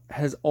what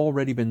has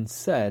already been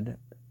said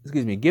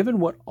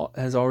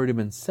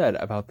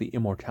about the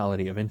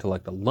immortality of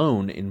intellect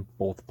alone in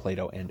both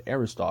Plato and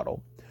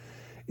Aristotle,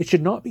 it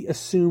should not be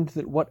assumed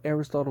that what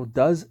Aristotle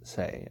does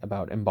say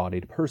about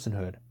embodied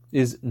personhood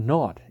is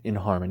not in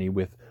harmony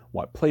with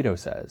what Plato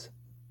says,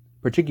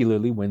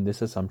 particularly when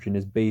this assumption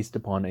is based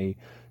upon a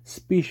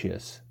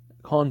specious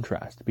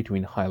contrast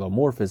between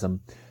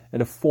hylomorphism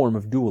and a form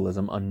of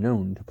dualism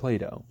unknown to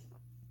Plato.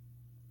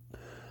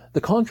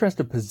 The contrast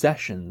of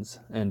possessions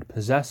and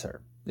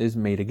possessor is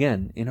made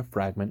again in a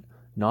fragment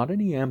not in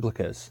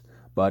Iamblichus,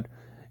 but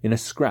in a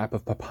scrap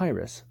of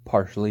papyrus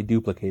partially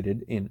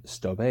duplicated in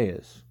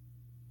Stobaeus.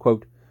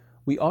 Quote,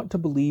 "We ought to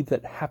believe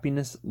that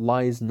happiness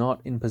lies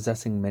not in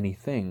possessing many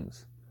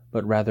things,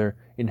 but rather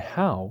in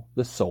how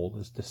the soul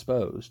is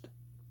disposed."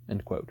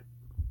 End quote.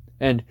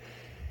 And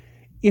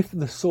if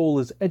the soul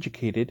is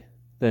educated,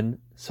 then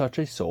such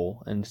a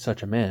soul and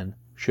such a man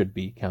should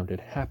be counted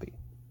happy.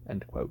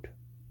 End quote.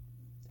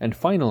 And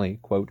finally,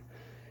 quote,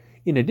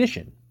 "In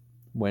addition,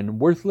 when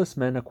worthless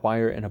men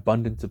acquire an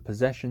abundance of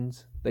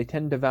possessions, they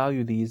tend to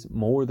value these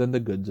more than the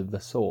goods of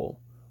the soul,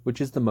 which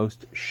is the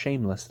most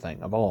shameless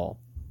thing of all.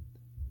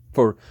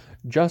 For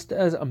just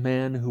as a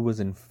man who was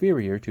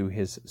inferior to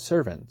his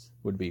servants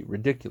would be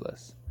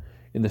ridiculous,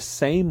 in the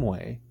same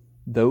way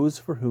those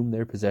for whom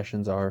their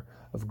possessions are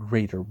of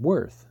greater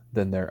worth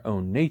than their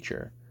own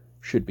nature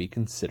should be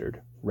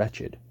considered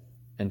wretched."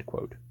 End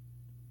quote.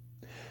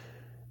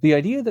 The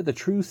idea that the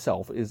true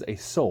self is a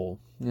soul,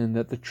 and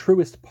that the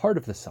truest part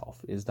of the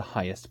self is the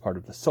highest part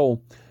of the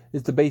soul,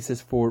 is the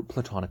basis for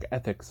Platonic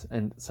ethics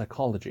and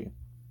psychology.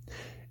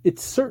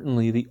 It's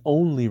certainly the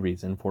only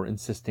reason for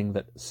insisting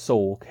that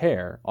soul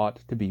care ought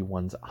to be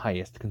one's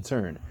highest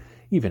concern,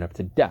 even up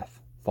to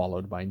death,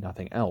 followed by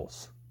nothing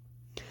else.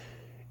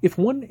 If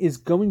one is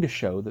going to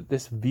show that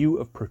this view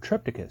of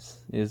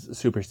Protrepticus is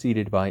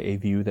superseded by a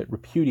view that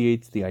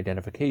repudiates the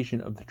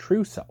identification of the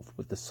true self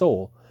with the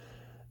soul,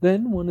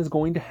 then one is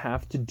going to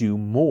have to do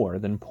more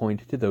than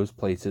point to those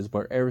places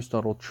where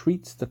Aristotle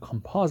treats the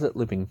composite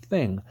living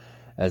thing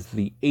as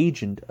the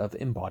agent of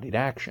embodied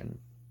action.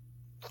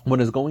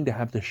 One is going to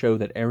have to show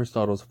that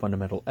Aristotle's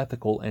fundamental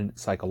ethical and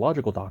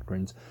psychological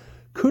doctrines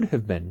could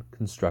have been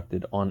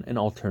constructed on an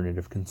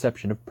alternative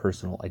conception of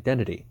personal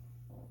identity.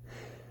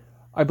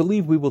 I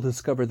believe we will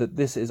discover that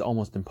this is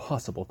almost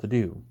impossible to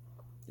do,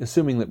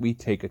 assuming that we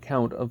take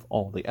account of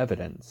all the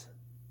evidence.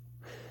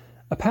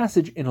 A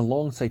passage in a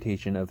long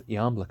citation of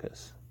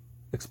Iamblichus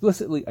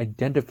explicitly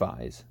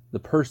identifies the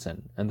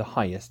person and the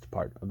highest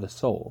part of the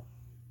soul.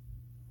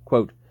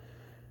 Quote,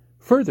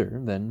 "Further,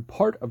 then,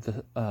 part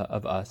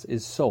of us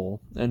is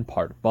soul and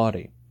part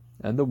body,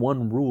 and the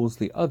one rules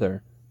the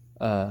other,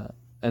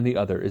 and the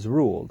other is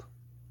ruled.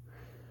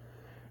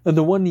 And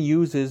the one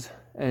uses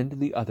and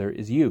the other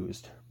is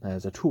used,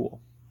 as a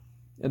tool.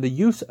 And the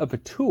use of a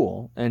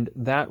tool and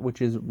that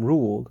which is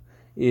ruled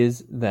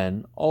is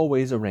then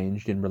always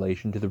arranged in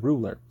relation to the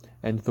ruler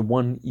and the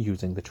one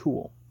using the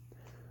tool.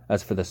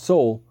 As for the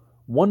soul,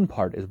 one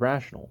part is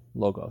rational,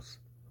 logos,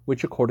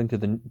 which according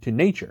to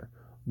nature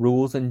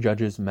rules and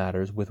judges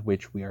matters with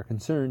which we are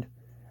concerned,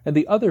 and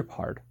the other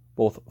part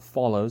both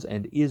follows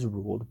and is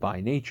ruled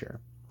by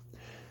nature.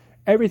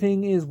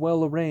 Everything is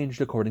well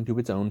arranged according to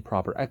its own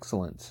proper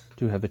excellence.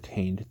 To have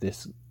attained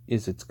this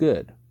is its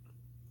good.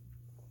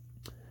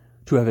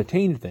 To have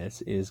attained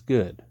this is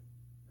good.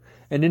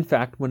 And in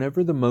fact,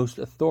 whenever the most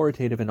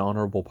authoritative and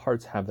honorable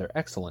parts have their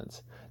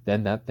excellence,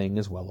 then that thing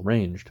is well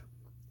arranged.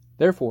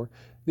 Therefore,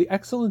 the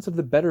excellence of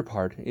the better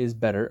part is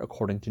better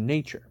according to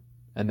nature,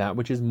 and that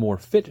which is more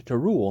fit to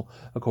rule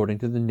according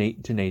to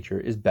nature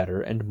is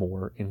better and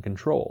more in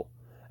control,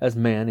 as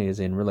man is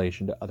in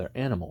relation to other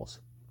animals.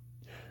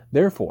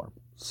 Therefore,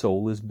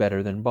 soul is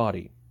better than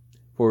body,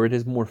 for it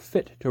is more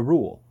fit to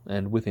rule,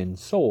 and within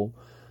soul,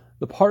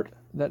 the part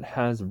that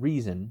has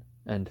reason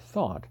and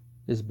thought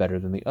is better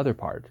than the other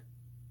part.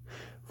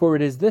 For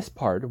it is this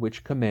part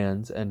which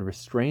commands and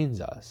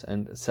restrains us,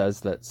 and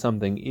says that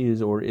something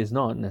is or is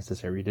not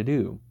necessary to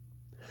do.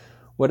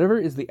 Whatever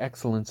is the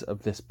excellence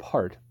of this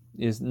part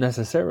is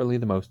necessarily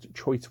the most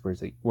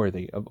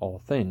choice-worthy of all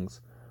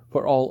things,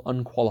 for all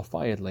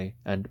unqualifiedly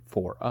and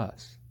for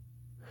us.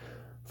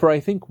 For I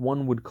think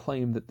one would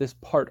claim that this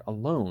part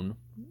alone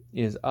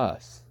is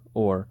us,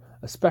 or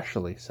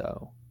especially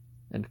so."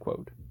 End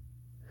quote.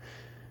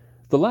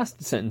 The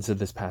last sentence of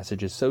this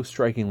passage is so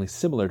strikingly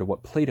similar to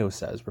what Plato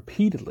says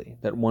repeatedly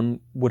that one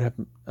would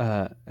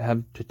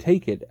have to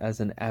take it as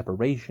an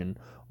aberration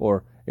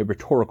or a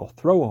rhetorical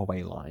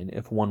throwaway line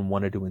if one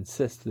wanted to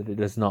insist that it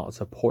does not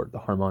support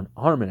the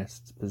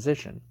harmonist's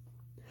position.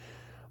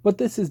 But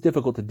this is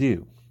difficult to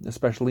do,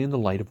 especially in the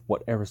light of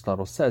what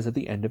Aristotle says at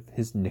the end of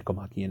his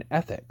Nicomachean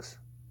Ethics.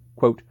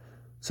 Quote,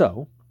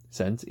 "So,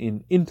 since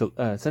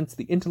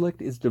the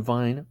intellect is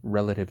divine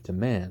relative to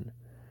man,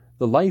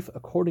 the life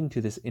according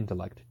to this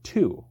intellect,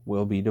 too,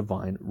 will be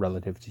divine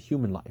relative to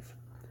human life.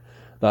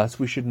 Thus,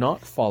 we should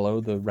not follow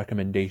the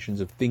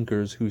recommendations of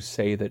thinkers who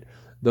say that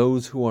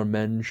those who are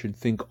men should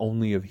think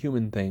only of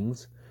human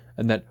things,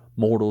 and that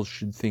mortals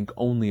should think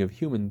only of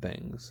human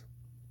things.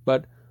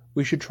 But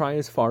we should try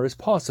as far as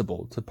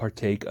possible to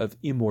partake of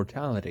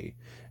immortality,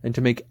 and to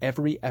make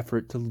every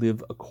effort to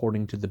live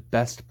according to the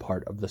best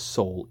part of the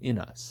soul in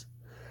us.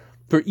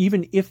 For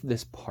even if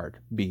this part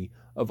be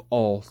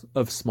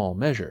of small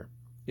measure,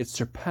 it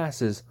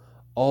surpasses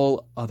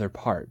all other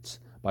parts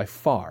by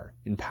far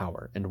in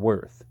power and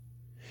worth.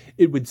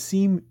 It would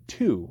seem,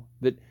 too,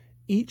 that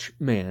each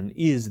man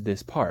is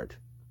this part,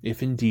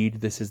 if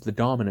indeed this is the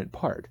dominant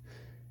part,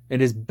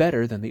 and is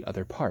better than the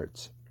other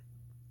parts.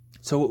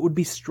 So it would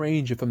be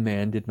strange if a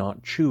man did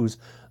not choose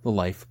the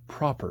life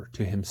proper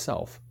to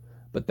himself,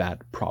 but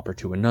that proper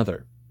to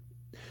another.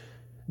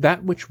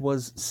 That which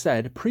was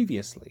said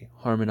previously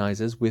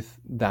harmonizes with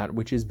that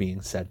which is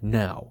being said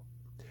now.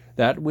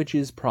 That which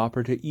is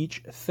proper to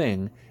each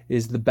thing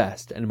is the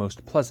best and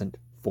most pleasant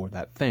for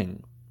that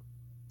thing.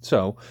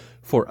 So,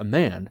 for a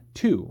man,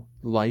 too,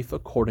 life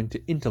according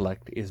to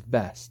intellect is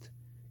best,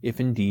 if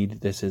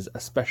indeed this is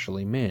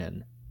especially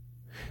man.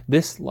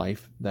 This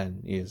life,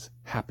 then, is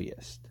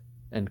happiest."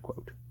 End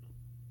quote.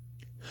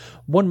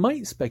 One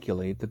might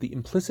speculate that the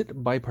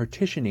implicit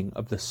bipartitioning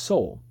of the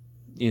soul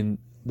in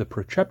the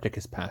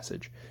Protrepticus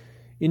passage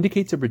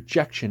indicates a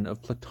rejection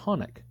of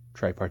Platonic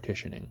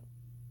tripartitioning.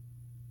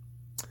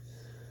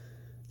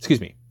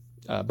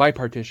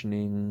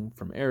 Bipartitioning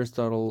from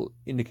Aristotle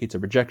indicates a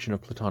rejection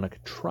of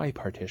Platonic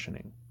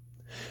tripartitioning.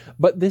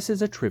 But this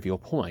is a trivial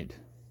point,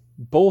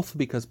 both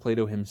because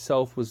Plato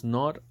himself was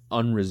not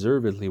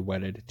unreservedly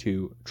wedded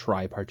to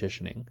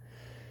tripartitioning,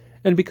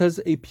 and because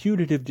a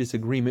putative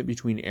disagreement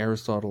between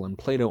Aristotle and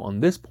Plato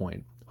on this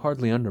point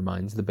hardly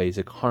undermines the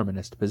basic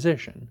harmonist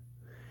position.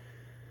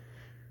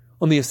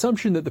 On the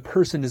assumption that the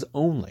person is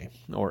only,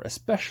 or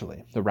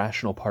especially, the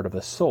rational part of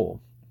the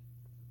soul,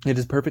 it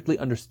is perfectly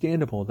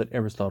understandable that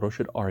Aristotle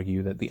should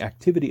argue that the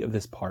activity of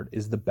this part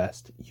is the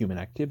best human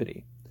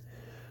activity.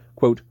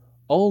 Quote,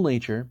 all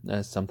nature,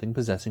 as something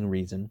possessing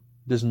reason,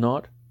 does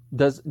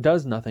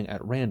nothing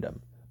at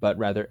random, but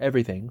rather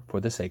everything for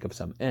the sake of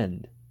some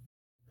end.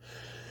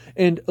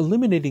 And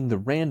eliminating the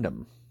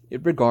random,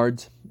 it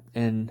regards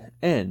an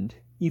end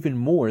even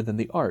more than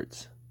the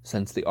arts,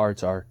 since the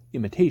arts are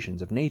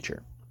imitations of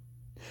nature.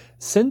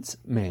 Since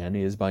man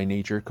is by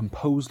nature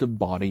composed of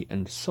body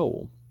and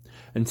soul,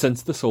 and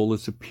since the soul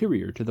is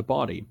superior to the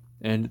body,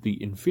 and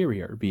the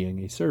inferior, being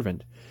a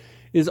servant,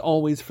 is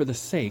always for the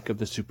sake of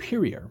the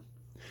superior,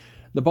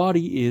 the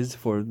body is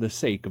for the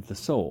sake of the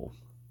soul.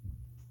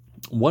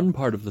 One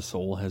part of the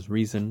soul has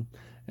reason,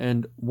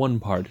 and one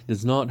part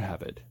does not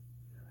have it,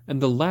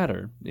 and the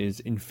latter is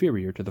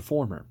inferior to the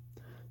former,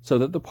 so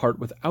that the part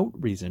without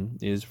reason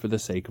is for the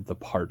sake of the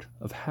part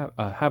of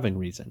having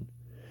reason.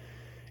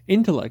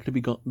 Intellect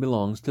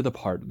belongs to the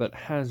part that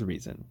has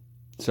reason.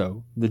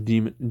 So, the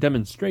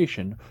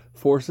demonstration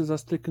forces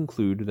us to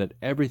conclude that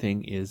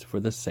everything is for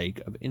the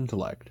sake of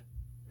intellect.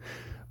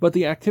 But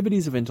the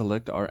activities of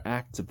intellect are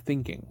acts of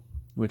thinking,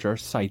 which are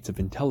sights of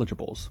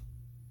intelligibles,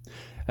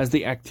 as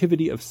the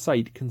activity of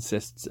sight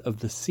consists of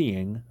the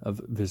seeing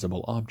of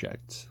visible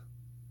objects.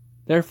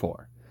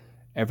 Therefore,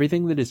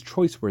 everything that is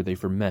choice-worthy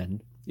for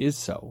men is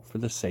so for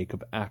the sake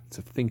of acts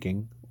of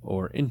thinking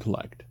or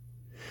intellect.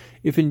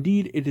 If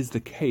indeed it is the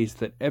case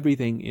that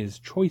everything is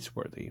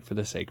choice-worthy for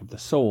the sake of the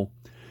soul,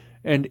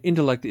 and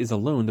intellect is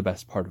alone the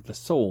best part of the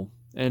soul,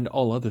 and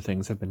all other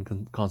things have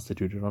been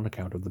constituted on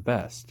account of the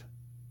best.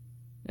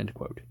 End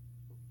quote.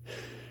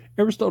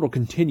 Aristotle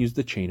continues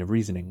the chain of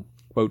reasoning.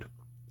 Quote,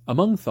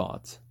 among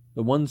thoughts,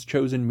 the ones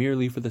chosen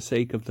merely for the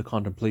sake of the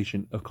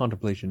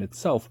contemplation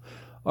itself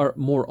are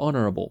more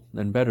honorable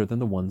and better than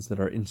the ones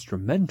that are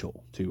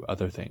instrumental to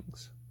other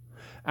things.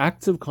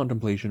 Acts of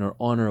contemplation are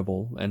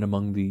honorable, and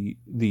among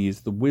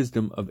these the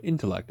wisdom of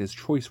intellect is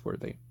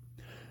choice-worthy,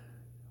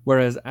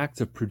 whereas acts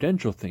of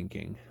prudential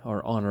thinking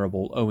are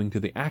honorable owing to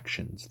the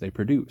actions they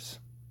produce.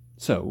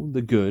 So,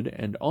 the good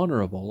and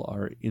honorable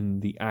are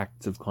in the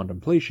acts of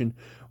contemplation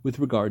with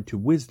regard to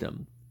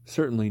wisdom,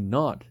 certainly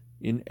not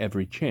in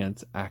every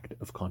chance act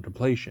of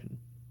contemplation.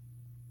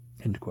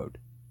 End quote.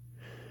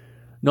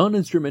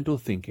 Non-instrumental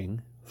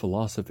thinking,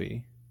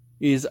 philosophy,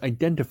 is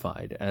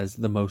identified as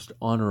the most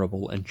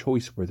honorable and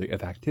choice-worthy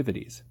of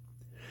activities.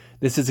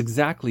 This is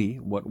exactly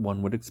what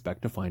one would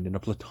expect to find in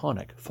a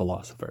Platonic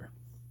philosopher.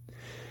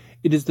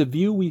 It is the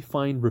view we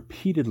find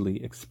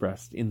repeatedly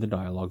expressed in the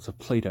dialogues of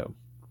Plato,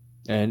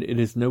 and it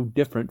is no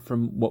different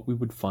from what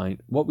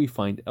we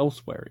find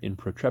elsewhere in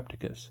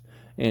Protrepticus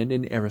and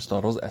in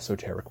Aristotle's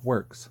esoteric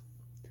works.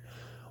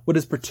 What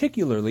is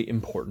particularly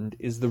important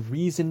is the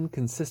reason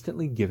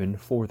consistently given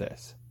for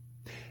this.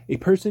 A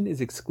person is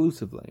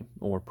exclusively,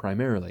 or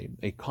primarily,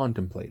 a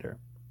contemplator.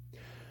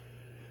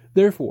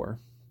 Therefore,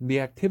 the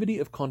activity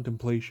of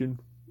contemplation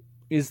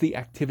is the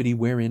activity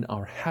wherein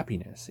our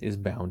happiness is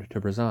bound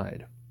to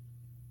reside.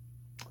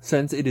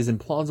 Since it is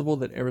implausible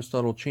that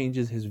Aristotle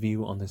changes his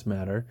view on this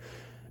matter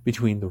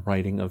between the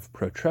writing of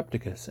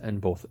Protrepticus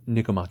and both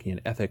Nicomachean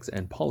Ethics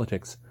and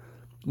Politics,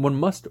 one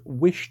might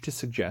wish to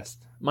suggest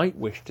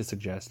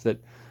that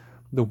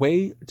the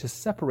way to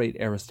separate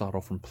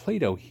Aristotle from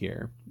Plato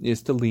here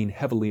is to lean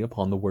heavily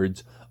upon the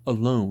words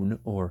alone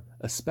or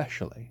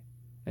especially,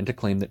 and to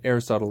claim that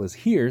Aristotle is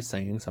here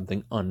saying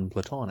something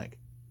un-Platonic.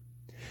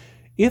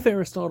 If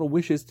Aristotle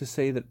wishes to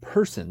say that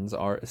persons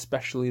are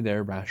especially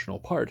their rational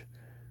part,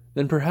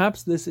 then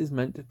perhaps this is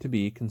meant to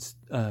be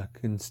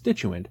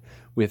constituent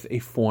with a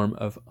form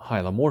of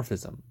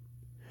hylomorphism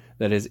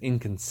that is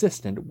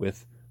inconsistent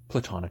with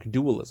Platonic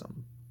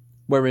dualism,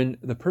 wherein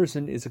the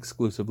person is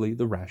exclusively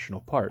the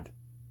rational part.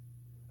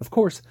 Of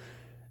course,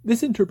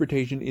 this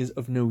interpretation is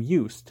of no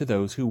use to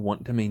those who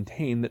want to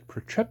maintain that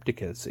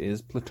Protrepticus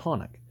is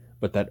Platonic,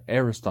 but that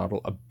Aristotle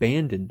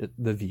abandoned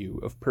the view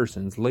of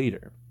persons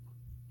later.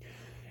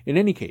 In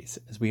any case,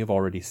 as we have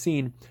already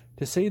seen,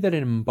 to say that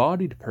an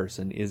embodied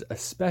person is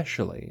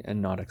especially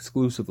and not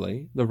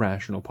exclusively the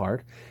rational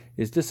part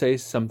is to say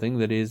something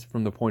that is,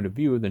 from the point of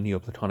view of the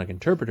Neoplatonic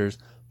interpreters,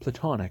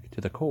 Platonic to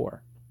the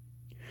core.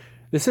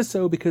 This is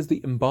so because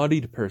the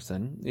embodied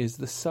person is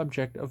the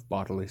subject of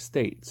bodily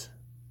states.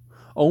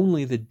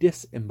 Only the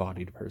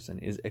disembodied person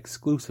is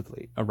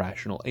exclusively a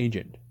rational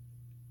agent.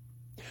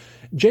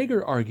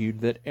 Jaeger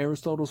argued that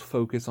Aristotle's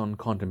focus on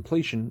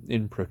contemplation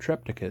in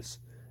Protrepticus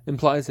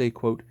implies a,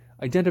 quote,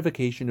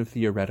 identification of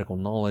theoretical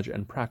knowledge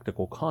and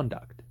practical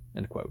conduct,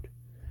 end quote,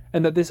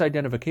 and that this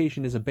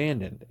identification is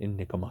abandoned in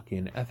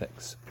Nicomachean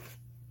Ethics.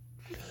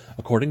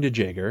 According to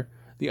Jaeger,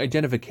 the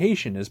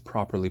identification is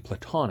properly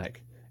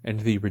Platonic, and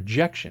the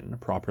rejection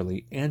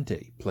properly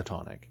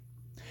anti-Platonic,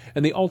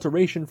 and the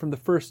alteration from the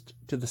first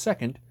to the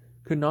second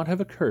could not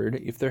have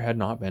occurred if there had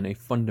not been a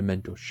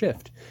fundamental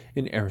shift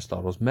in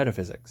Aristotle's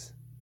metaphysics.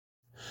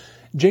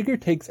 Jaeger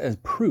takes as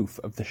proof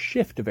of the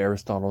shift of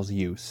Aristotle's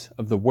use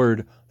of the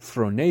word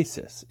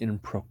phronesis in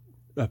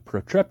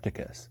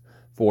Protrepticus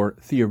for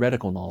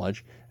theoretical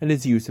knowledge and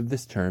his use of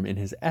this term in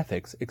his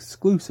Ethics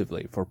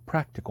exclusively for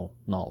practical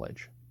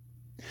knowledge.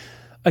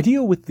 I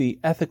deal with the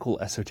ethical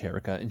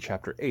esoterica in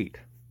Chapter 8,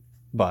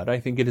 but I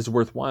think it is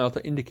worthwhile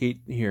to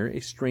indicate here a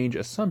strange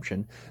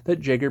assumption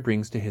that Jaeger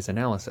brings to his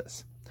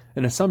analysis,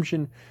 an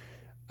assumption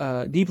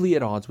deeply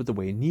at odds with the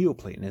way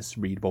Neoplatonists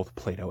read both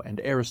Plato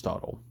and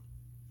Aristotle.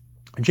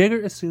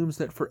 Jaeger assumes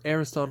that for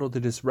Aristotle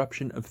the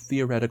disruption of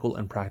theoretical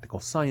and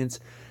practical science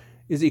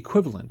is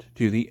equivalent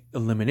to the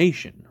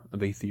elimination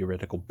of a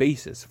theoretical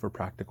basis for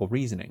practical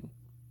reasoning.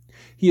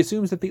 He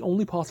assumes that the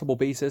only possible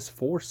basis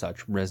for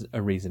such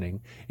reasoning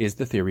is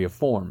the theory of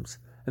forms,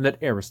 and that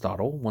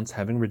Aristotle, once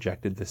having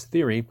rejected this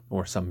theory,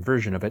 or some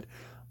version of it,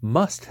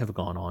 must have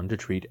gone on to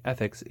treat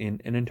ethics in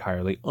an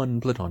entirely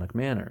un-Platonic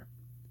manner.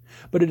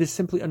 But it is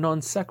simply a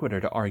non sequitur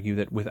to argue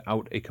that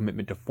without a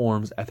commitment to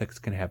forms, ethics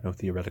can have no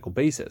theoretical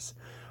basis,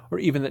 or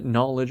even that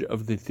knowledge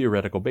of the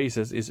theoretical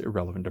basis is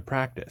irrelevant to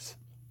practice.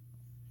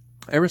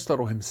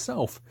 Aristotle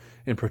himself,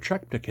 in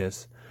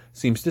Protrepticus,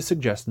 seems to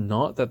suggest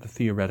not that the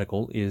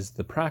theoretical is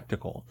the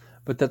practical,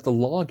 but that the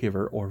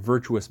lawgiver or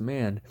virtuous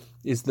man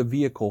is the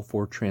vehicle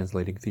for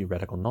translating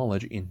theoretical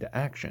knowledge into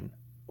action.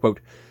 Quote,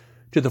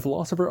 "To the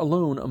philosopher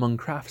alone among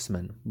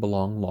craftsmen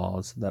belong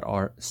laws that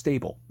are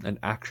stable and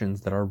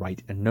actions that are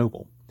right and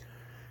noble.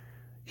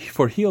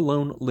 For he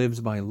alone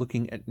lives by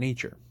looking at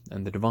nature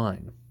and the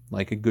divine,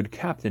 like a good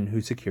captain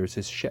who secures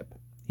his ship.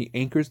 He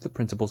anchors the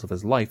principles of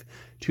his life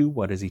to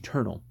what is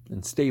eternal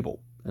and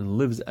stable, and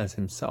lives as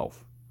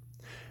himself.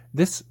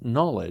 This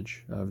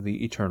knowledge of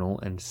the eternal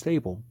and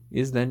stable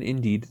is then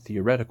indeed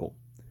theoretical,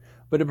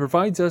 but it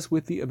provides us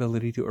with the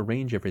ability to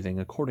arrange everything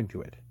according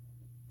to it.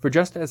 For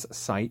just as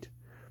sight,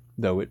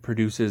 though it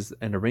produces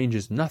and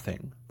arranges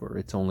nothing, for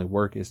its only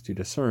work is to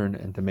discern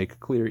and to make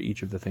clear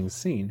each of the things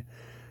seen,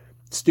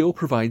 still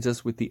provides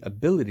us with the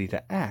ability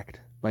to act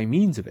by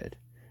means of it,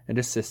 and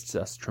assists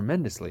us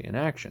tremendously in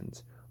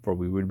actions, for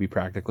we would be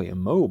practically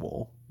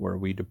immobile were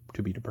we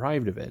to be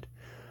deprived of it.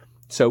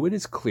 So it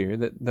is clear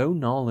that though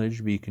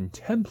knowledge be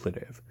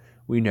contemplative,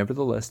 we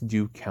nevertheless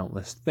do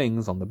countless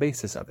things on the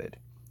basis of it,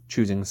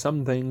 choosing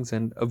some things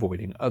and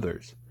avoiding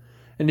others,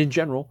 and in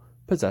general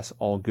possess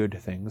all good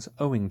things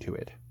owing to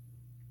it."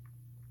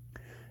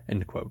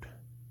 End quote.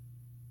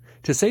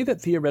 To say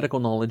that theoretical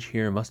knowledge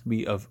here must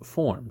be of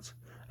forms,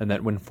 and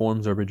that when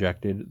forms are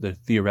rejected, the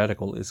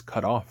theoretical is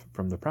cut off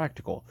from the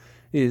practical,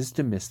 is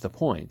to miss the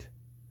point.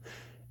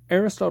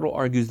 Aristotle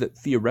argues that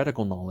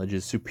theoretical knowledge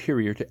is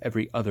superior to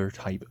every other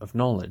type of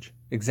knowledge,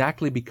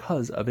 exactly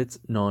because of its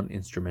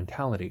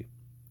non-instrumentality.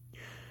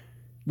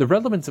 The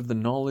relevance of the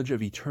knowledge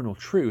of eternal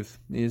truth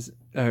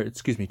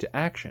to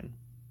action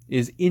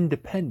is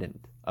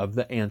independent of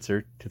the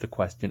answer to the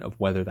question of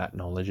whether that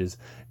knowledge is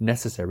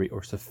necessary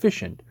or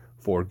sufficient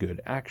for good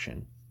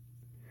action.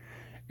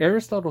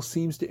 Aristotle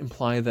seems to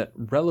imply that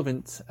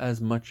relevance as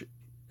much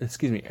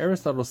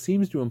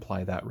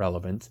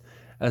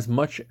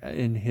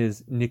in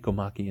his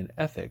Nicomachean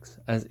Ethics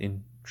as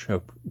in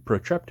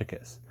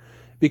Protrepticus,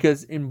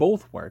 because in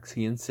both works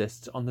he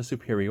insists on the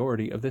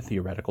superiority of the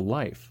theoretical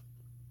life.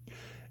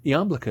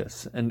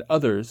 Iamblichus and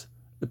others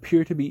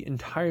appear to be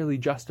entirely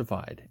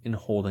justified in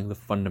holding the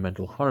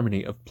fundamental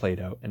harmony of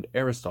Plato and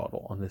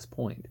Aristotle on this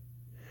point.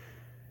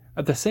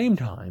 At the same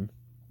time,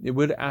 it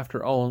would,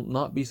 after all,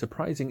 not be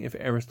surprising if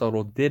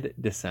Aristotle did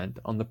dissent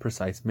on the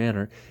precise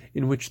manner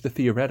in which the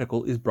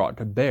theoretical is brought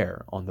to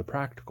bear on the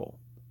practical,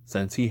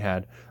 since he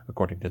had,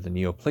 according to the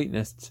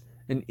Neoplatonists,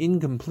 an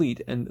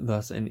incomplete and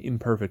thus an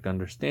imperfect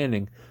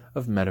understanding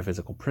of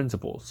metaphysical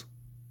principles.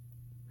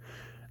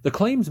 The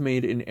claims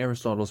made in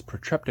Aristotle's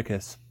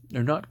Protrepticus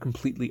are not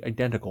completely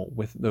identical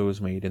with those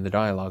made in the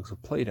dialogues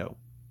of Plato.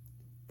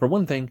 For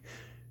one thing,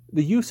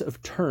 the use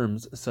of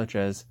terms such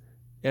as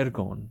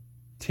ergon,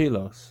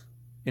 telos,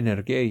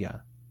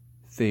 energeia,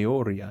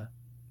 theoria,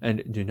 and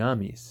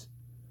dynamis,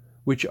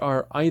 which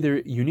are either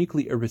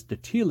uniquely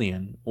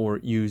Aristotelian or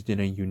used in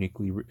a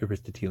uniquely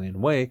Aristotelian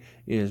way,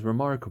 is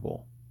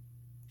remarkable.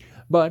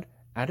 But,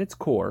 at its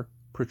core,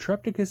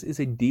 Protrepticus is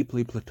a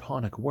deeply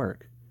Platonic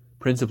work,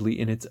 principally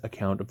in its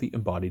account of the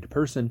embodied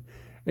person,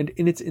 and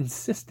in its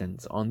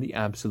insistence on the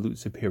absolute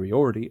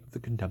superiority of the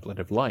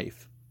contemplative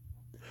life.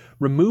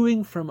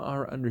 Removing from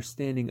our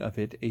understanding of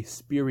it a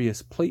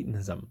spurious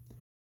Platonism,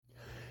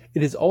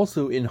 it is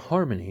also in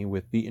harmony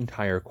with the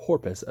entire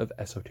corpus of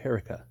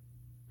Esoterica.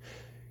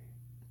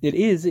 It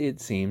is, it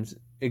seems,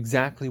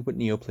 exactly what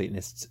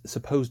Neoplatonists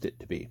supposed it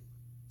to be,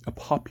 a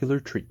popular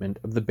treatment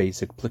of the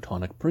basic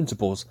Platonic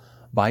principles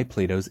by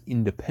Plato's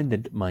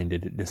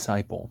independent-minded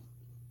disciple.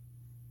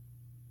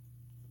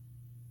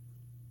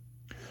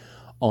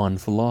 On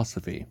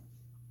Philosophy.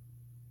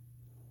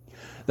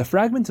 The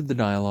fragments of the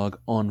dialogue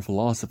On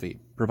Philosophy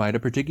provide a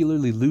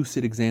particularly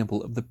lucid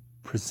example of the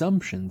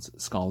presumptions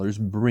scholars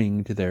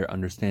bring to their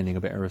understanding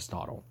of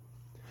Aristotle.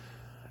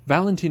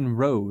 Valentin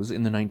rose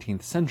in the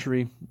 19th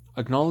century,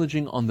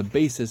 acknowledging on the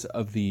basis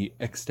of the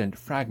extant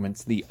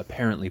fragments the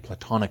apparently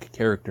Platonic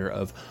character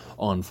of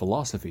On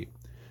Philosophy,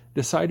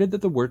 decided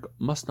that the work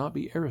must not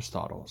be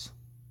Aristotle's.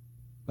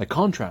 By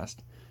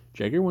contrast,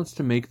 Jaeger wants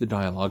to make the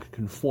dialogue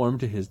conform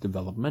to his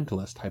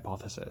developmentalist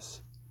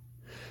hypothesis.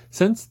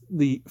 Since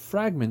the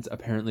fragments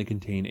apparently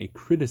contain a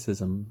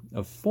criticism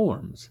of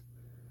forms,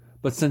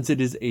 but since it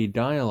is a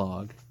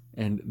dialogue,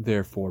 and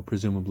therefore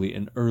presumably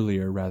an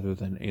earlier rather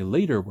than a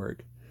later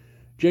work,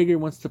 Jaeger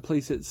wants to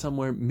place it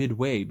somewhere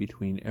midway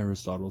between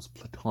Aristotle's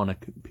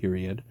Platonic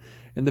period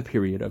and the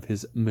period of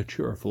his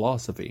mature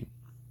philosophy.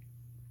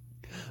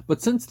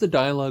 But since the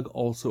dialogue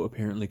also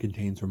apparently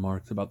contains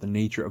remarks about the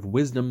nature of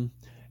wisdom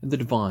and the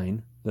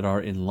divine that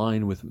are in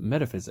line with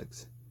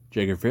metaphysics,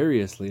 Jaeger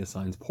variously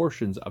assigns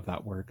portions of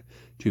that work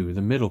to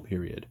the middle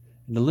period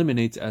and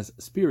eliminates as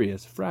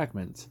spurious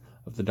fragments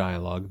of the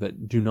dialogue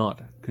that do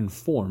not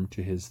conform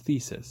to his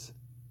thesis.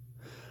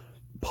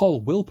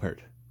 Paul Wilpert,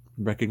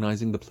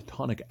 recognizing the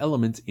Platonic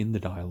elements in the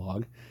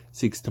dialogue,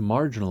 seeks to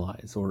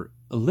marginalize or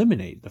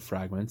eliminate the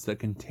fragments that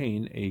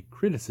contain a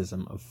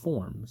criticism of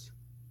forms.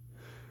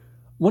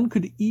 One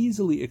could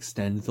easily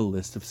extend the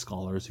list of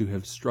scholars who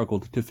have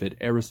struggled to fit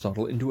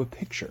Aristotle into a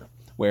picture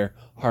where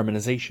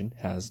harmonization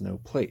has no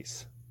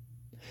place.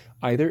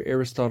 Either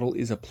Aristotle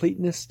is a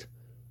Platonist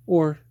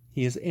or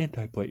he is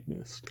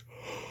anti-Platonist.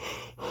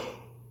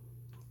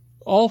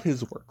 All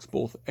his works,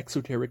 both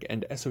exoteric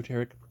and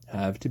esoteric,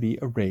 have to be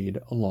arrayed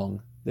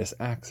along this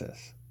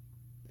axis.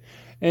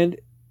 And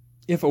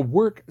if a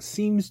work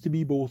seems to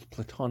be both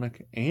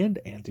Platonic and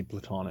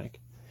anti-Platonic,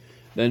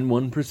 then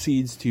one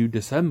proceeds to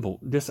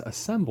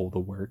disassemble the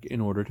work in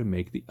order to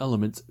make the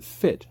elements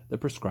fit the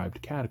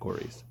prescribed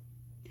categories.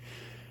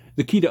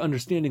 The key to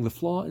understanding the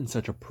flaw in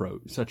such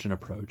an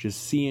approach is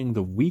seeing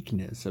the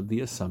weakness of the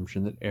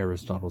assumption that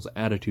Aristotle's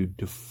attitude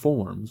to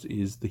forms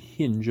is the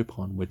hinge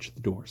upon which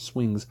the door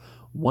swings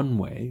one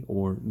way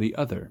or the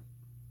other.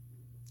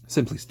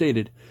 Simply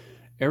stated,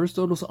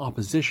 Aristotle's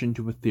opposition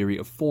to a theory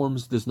of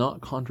forms does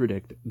not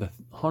contradict the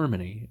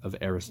harmony of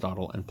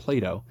Aristotle and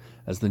Plato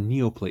as the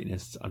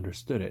Neoplatonists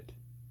understood it.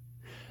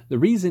 The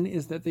reason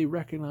is that they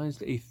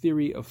recognized a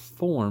theory of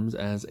forms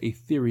as a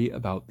theory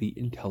about the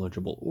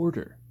intelligible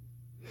order.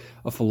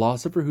 A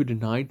philosopher who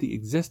denied the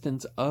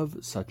existence of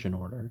such an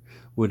order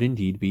would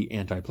indeed be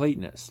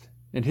anti-Platonist,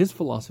 and his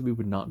philosophy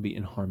would not be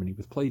in harmony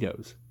with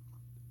Plato's.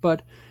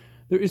 But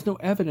there is no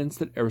evidence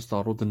that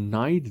Aristotle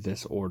denied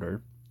this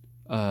order,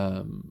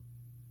 and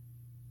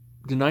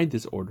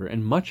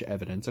much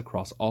evidence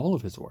across all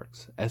of his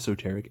works,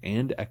 esoteric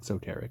and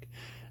exoteric,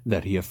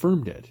 that he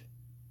affirmed it.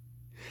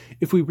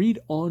 If we read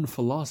on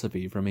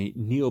philosophy from a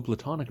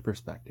Neoplatonic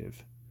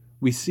perspective,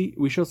 we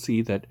shall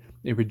see that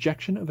a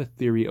rejection of a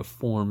theory of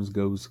forms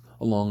goes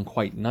along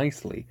quite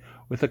nicely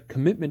with a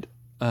commitment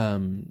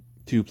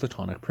to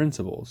Platonic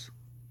principles.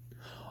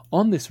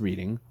 On this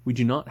reading, we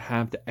do not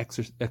have to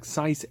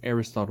excise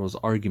Aristotle's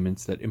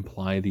arguments that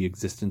imply the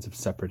existence of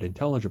separate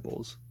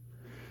intelligibles,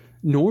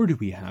 nor do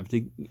we have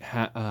to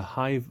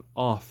hive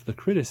off the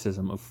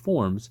criticism of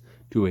forms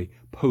to a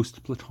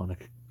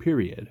post-Platonic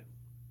period.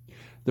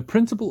 The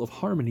principle of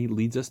harmony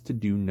leads us to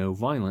do no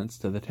violence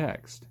to the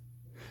text,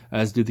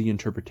 as do the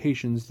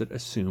interpretations that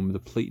assume the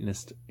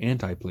Platonist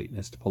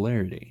anti-Platonist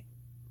polarity.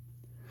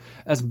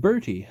 As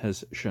Berti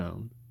has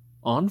shown,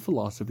 On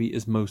Philosophy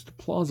is most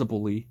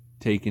plausibly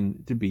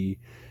taken to be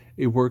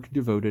a work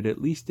devoted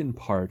at least in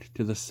part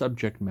to the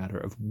subject matter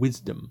of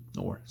wisdom,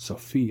 or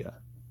Sophia.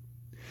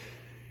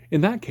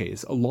 In that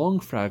case, a long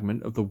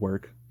fragment of the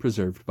work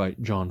preserved by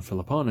John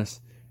Philoponus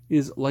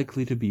is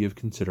likely to be of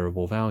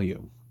considerable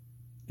value.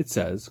 It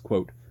says,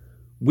 quote,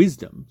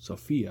 "Wisdom,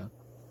 Sophia,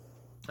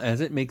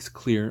 as it makes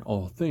clear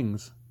all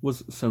things,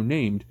 was so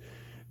named,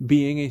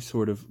 being a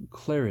sort of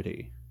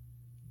clarity.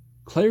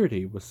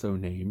 Clarity was so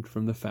named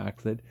from the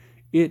fact that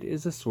it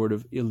is a sort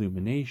of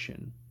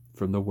illumination,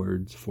 from the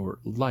words for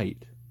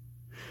light,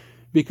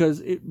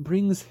 because it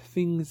brings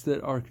things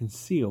that are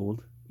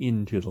concealed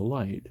into the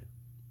light.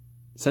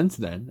 Since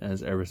then,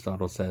 as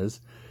Aristotle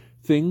says,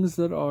 things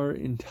that are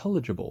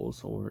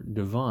intelligibles or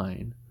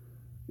divine,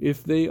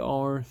 if they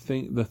are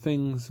the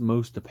things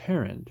most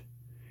apparent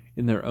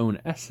in their own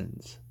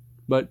essence,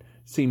 but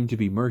seem to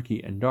be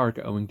murky and dark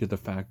owing to the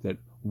fact that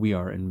we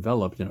are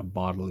enveloped in a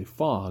bodily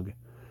fog,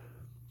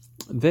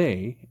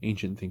 they,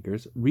 ancient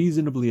thinkers,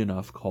 reasonably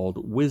enough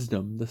called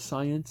wisdom the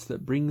science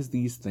that brings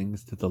these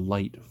things to the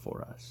light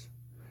for us.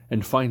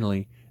 And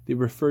finally, they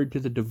referred to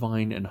the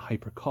divine and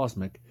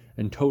hypercosmic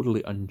and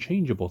totally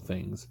unchangeable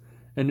things,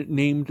 and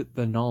named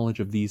the knowledge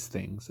of these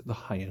things the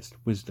highest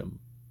wisdom."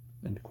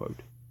 End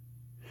quote.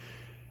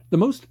 The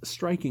most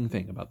striking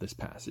thing about this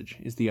passage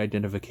is the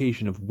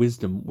identification of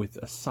wisdom with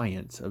a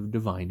science of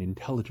divine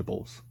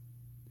intelligibles.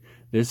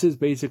 This is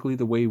basically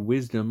the way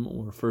wisdom,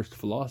 or first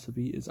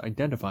philosophy, is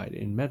identified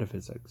in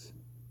metaphysics.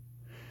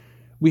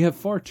 We have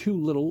far too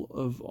little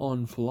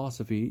on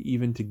philosophy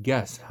even to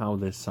guess how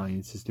this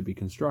science is to be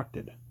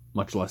constructed,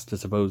 much less to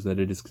suppose that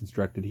it is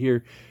constructed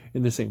here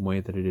in the same way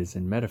that it is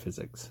in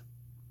metaphysics.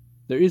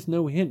 There is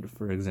no hint,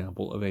 for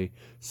example, of a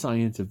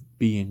science of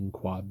being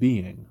qua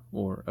being,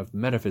 or of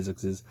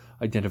metaphysics'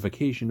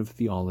 identification of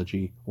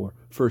theology or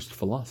first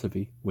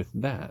philosophy with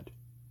that.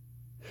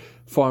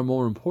 Far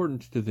more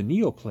important to the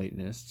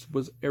Neoplatonists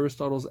was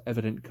Aristotle's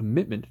evident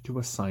commitment to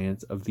a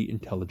science of the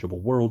intelligible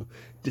world,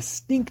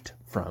 distinct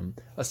from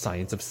a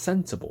science of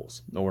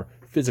sensibles, or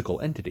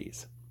physical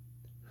entities.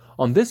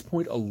 On this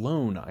point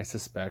alone, I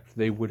suspect,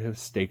 they would have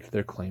staked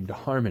their claim to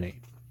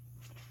harmony.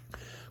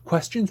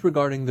 Questions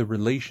regarding the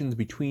relations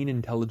between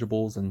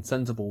intelligibles and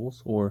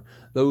sensibles, or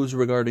those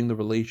regarding the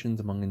relations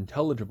among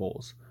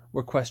intelligibles,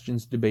 were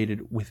questions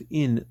debated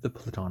within the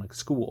Platonic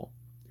school.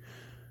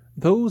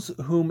 Those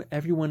whom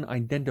everyone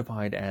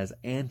identified as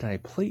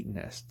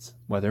anti-Platonists,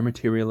 whether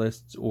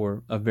materialists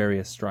or of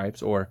various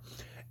stripes, or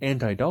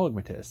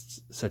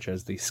anti-dogmatists, such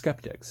as the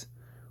skeptics,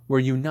 were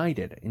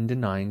united in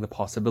denying the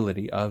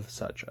possibility of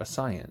such a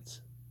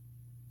science.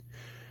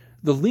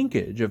 The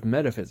linkage of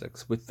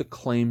metaphysics with the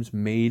claims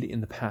made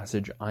in the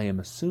passage I am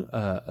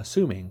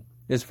assuming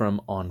is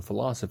from On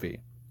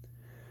Philosophy.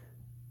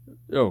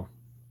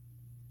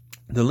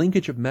 The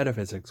linkage of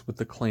metaphysics with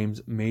the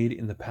claims made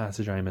in the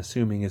passage I am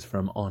assuming is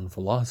from On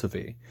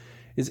Philosophy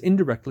is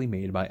indirectly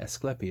made by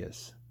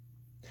Asclepius.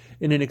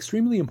 In an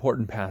extremely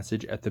important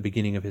passage at the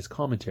beginning of his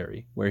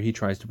commentary, where he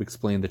tries to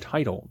explain the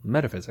title,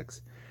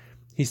 Metaphysics,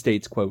 he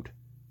states, quote,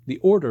 "The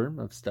order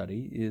of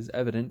study is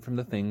evident from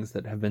the things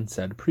that have been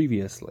said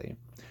previously.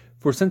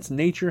 For since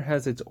nature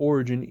has its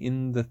origin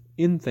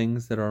in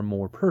things that are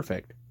more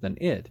perfect than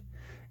it,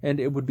 and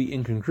it would be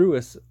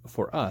incongruous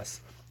for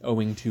us,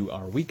 owing to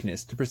our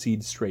weakness, to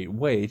proceed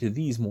straightway to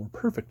these more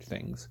perfect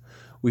things,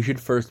 we should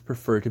first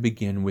prefer to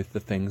begin with the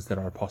things that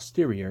are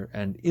posterior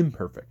and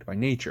imperfect by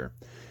nature,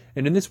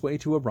 and in this way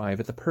to arrive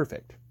at the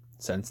perfect.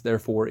 Since,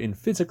 therefore, in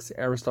physics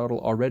Aristotle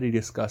already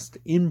discussed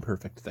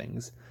imperfect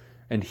things,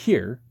 and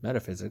here,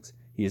 metaphysics,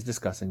 he is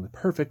discussing the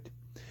perfect,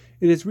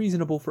 it is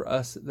reasonable for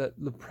us that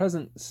the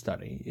present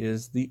study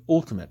is the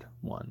ultimate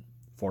one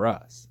for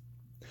us.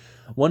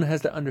 One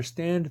has to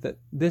understand that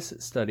this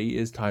study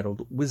is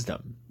titled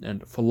Wisdom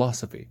and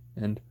Philosophy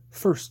and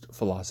First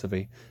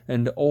Philosophy,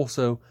 and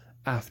also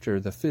after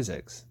the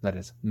physics, that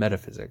is,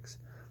 metaphysics,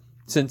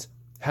 since,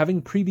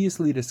 having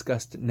previously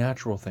discussed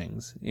natural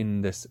things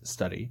in this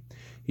study,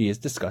 he is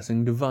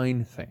discussing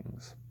divine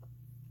things.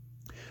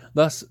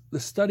 Thus, the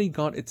study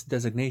got its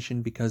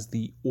designation because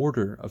the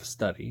order of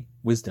study,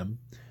 wisdom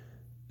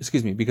is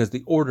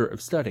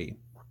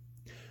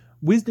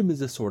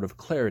a sort of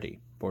clarity,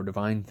 for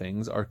divine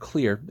things are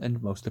clear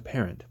and most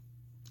apparent.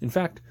 In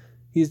fact,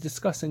 he is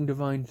discussing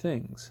divine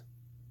things.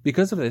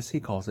 Because of this, he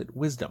calls it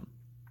wisdom.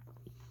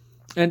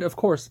 And, of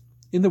course,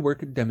 in the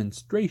work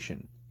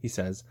Demonstration, he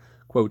says,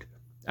 quote,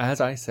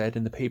 "As I said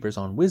in the papers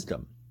on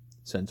wisdom,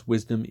 since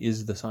wisdom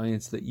is the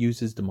science that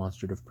uses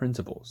demonstrative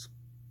principles."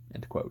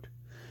 End quote.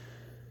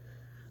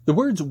 The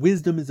words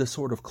 "wisdom is a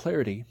sort of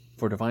clarity,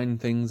 for divine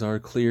things are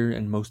clear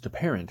and most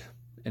apparent,"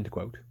 end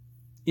quote,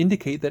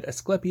 indicate that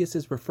Asclepius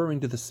is referring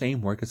to the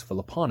same work as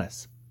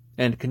Philoponus,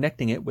 and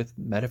connecting it with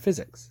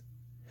metaphysics.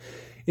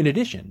 In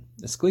addition,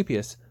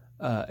 Asclepius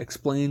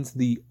explains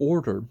the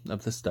order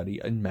of the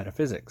study in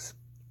metaphysics,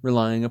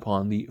 relying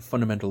upon the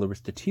fundamental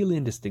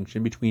Aristotelian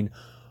distinction between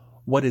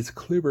what is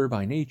clearer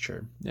by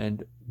nature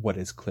and what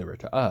is clearer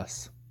to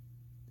us.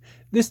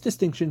 This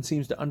distinction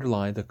seems to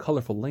underlie the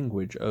colorful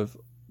language of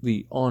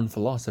the On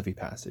Philosophy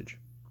passage.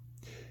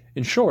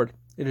 In short,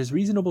 it is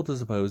reasonable to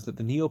suppose that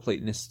the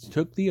Neoplatonists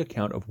took the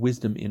account of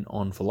wisdom in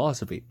On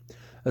Philosophy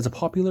as a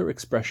popular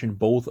expression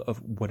both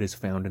of what is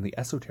found in the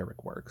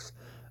esoteric works,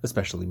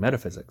 especially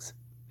metaphysics,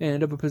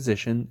 and of a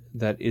position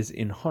that is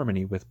in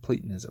harmony with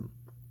Platonism.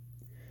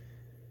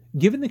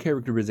 Given the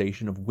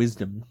characterization of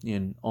wisdom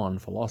in On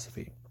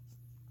Philosophy,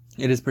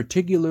 it is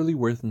particularly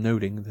worth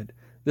noting that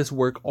this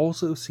work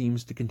also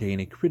seems to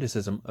contain a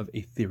criticism of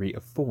a theory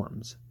of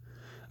forms,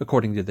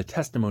 according to the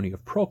testimony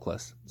of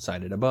Proclus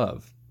cited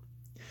above.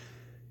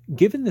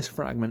 Given this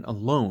fragment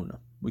alone,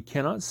 we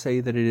cannot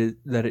say that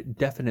it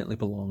definitely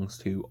belongs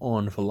to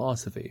On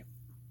Philosophy,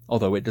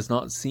 although it does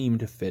not seem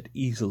to fit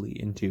easily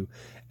into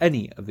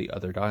any of the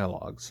other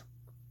dialogues.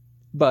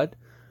 But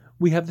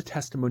we have the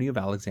testimony of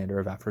Alexander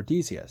of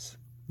Aphrodisias,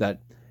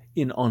 that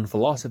in On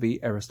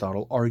Philosophy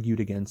Aristotle argued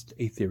against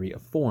a theory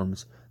of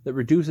forms that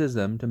reduces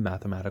them to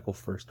mathematical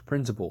first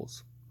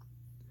principles.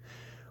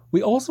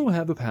 We also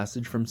have a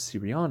passage from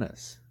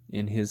Syrianus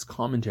in his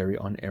commentary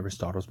on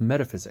Aristotle's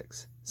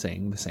Metaphysics,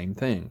 saying the same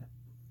thing,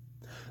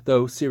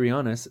 though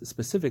Syrianus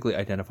specifically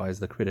identifies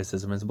the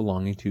criticism as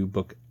belonging to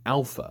Book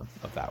Alpha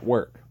of that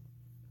work.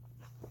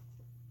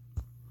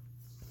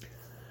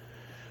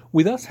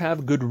 We thus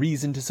have good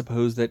reason to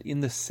suppose that in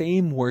the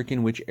same work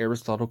in which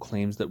Aristotle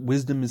claims that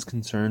wisdom is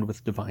concerned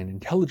with divine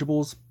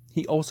intelligibles,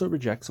 he also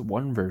rejects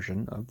one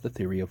version of the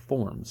theory of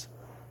forms.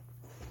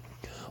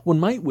 One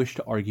might wish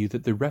to argue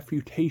that the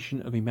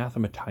refutation of a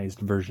mathematized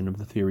version of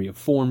the theory of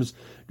forms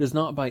does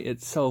not by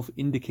itself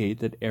indicate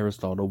that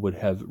Aristotle would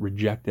have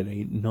rejected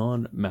a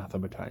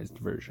non-mathematized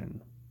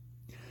version.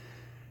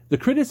 The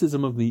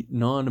criticism of the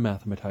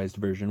non-mathematized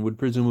version would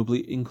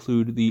presumably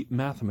include the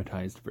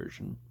mathematized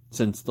version,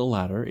 since the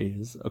latter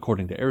is,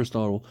 according to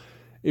Aristotle,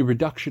 a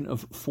reduction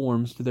of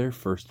forms to their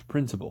first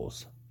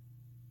principles.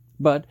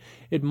 But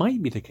it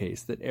might be the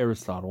case that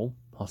Aristotle,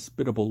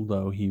 hospitable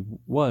though he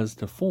was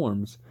to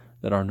forms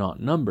that are not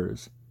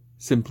numbers,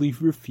 simply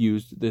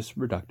refused this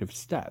reductive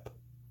step.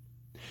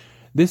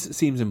 This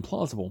seems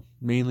implausible,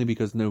 mainly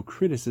because no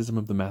criticism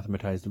of the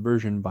mathematized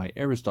version by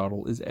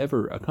Aristotle is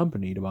ever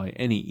accompanied by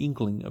any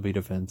inkling of a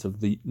defense of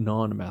the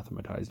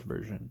non-mathematized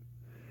version.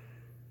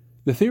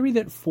 The theory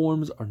that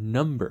forms are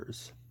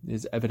numbers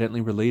is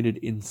evidently related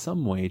in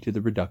some way to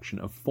the reduction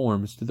of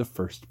forms to the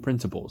first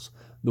principles,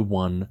 the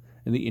one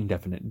and the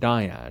indefinite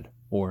dyad,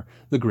 or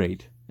the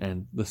great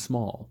and the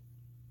small.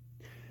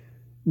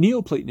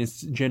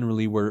 Neoplatonists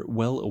generally were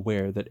well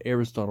aware that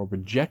Aristotle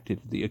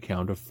rejected the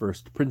account of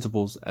first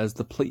principles as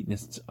the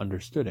Platonists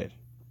understood it.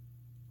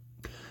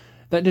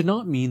 That did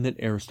not mean that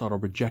Aristotle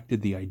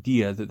rejected the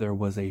idea that there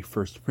was a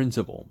first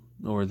principle,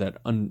 or that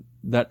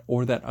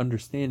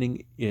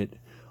understanding it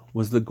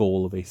was the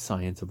goal of a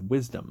science of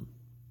wisdom.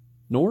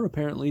 Nor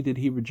apparently did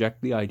he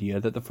reject the idea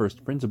that the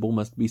first principle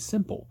must be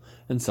simple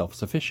and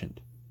self-sufficient.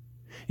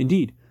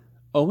 Indeed,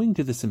 owing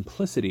to the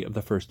simplicity of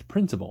the first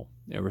principle,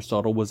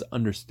 Aristotle was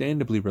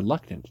understandably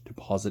reluctant to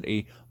posit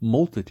a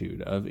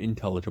multitude of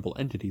intelligible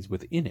entities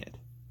within it.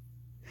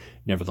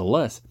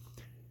 Nevertheless,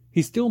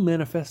 he still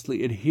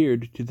manifestly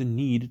adhered to the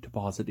need to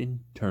posit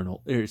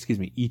eternal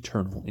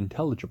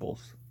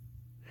intelligibles.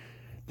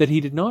 That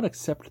he did not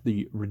accept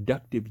the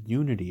reductive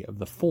unity of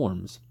the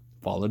forms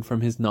followed from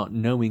his not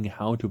knowing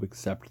how to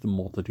accept the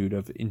multitude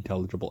of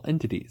intelligible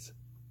entities.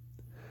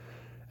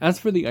 As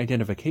for the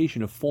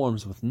identification of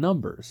forms with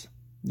numbers,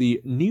 the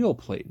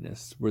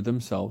Neoplatonists were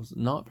themselves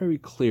not very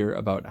clear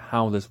about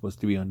how this was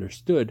to be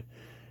understood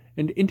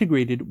and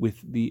integrated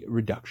with the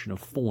reduction of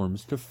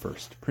forms to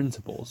first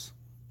principles.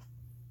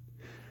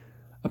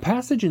 A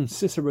passage in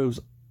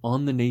Cicero's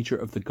On the Nature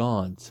of the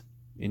Gods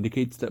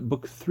indicates that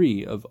Book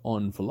 3 of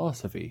On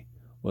Philosophy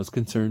was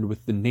concerned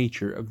with the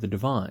nature of the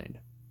divine,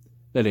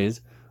 that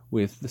is,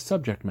 with the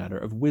subject matter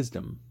of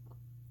wisdom.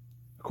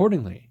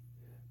 Accordingly,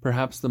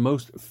 perhaps the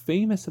most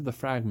famous of the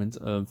fragments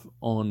of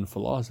On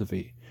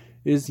Philosophy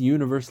is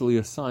universally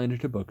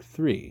assigned to Book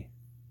 3.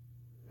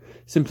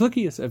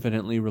 Simplicius,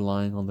 evidently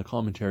relying on the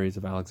commentaries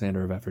of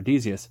Alexander of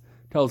Aphrodisias,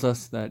 tells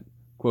us that,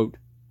 quote,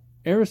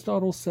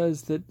 Aristotle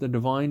says that the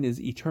divine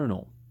is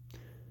eternal.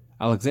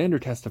 Alexander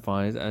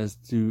testifies as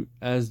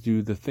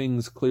do the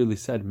things clearly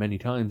said many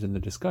times in the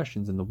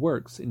discussions in the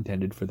works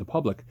intended for the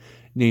public,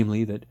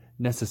 namely that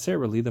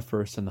necessarily the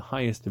first and the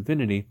highest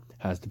divinity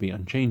has to be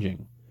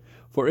unchanging.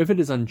 For if it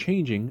is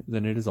unchanging,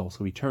 then it is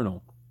also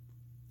eternal.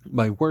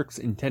 By works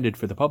intended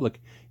for the public,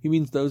 he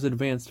means those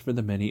advanced for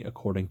the many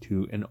according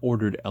to an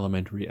ordered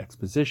elementary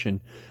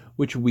exposition,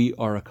 which we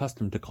are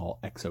accustomed to call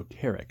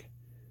exoteric,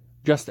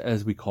 just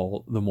as we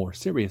call the more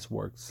serious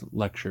works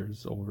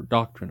lectures or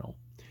doctrinal.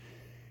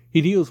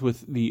 He deals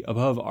with the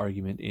above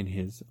argument in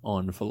his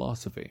On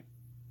Philosophy.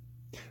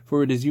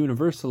 For it is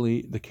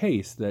universally the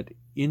case that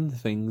in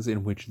things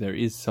in which there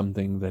is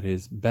something that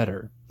is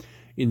better,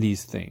 in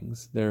these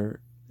things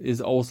there is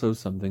also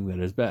something that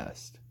is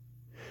best.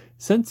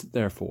 Since,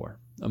 therefore,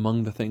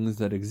 among the things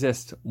that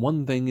exist,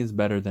 one thing is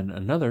better than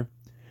another,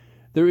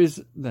 there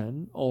is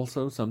then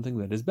also something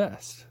that is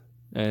best,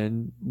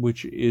 and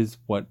which is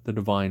what the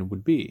divine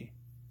would be.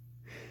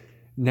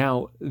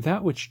 Now,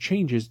 that which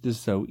changes does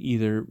so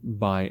either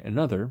by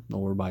another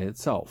or by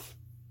itself.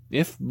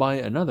 If by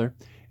another,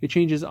 it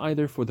changes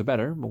either for the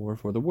better or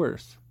for the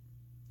worse.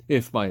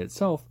 If by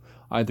itself,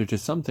 either to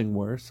something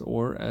worse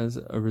or as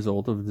a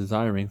result of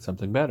desiring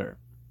something better.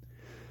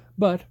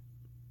 But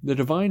the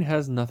divine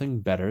has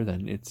nothing better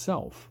than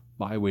itself,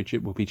 by which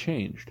it will be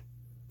changed,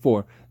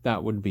 for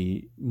that would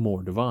be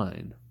more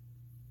divine.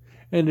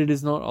 And it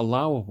is not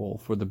allowable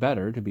for the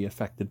better to be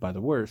affected by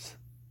the worse.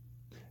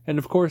 And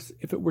of course,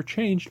 if it were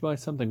changed by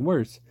something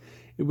worse,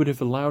 it would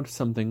have allowed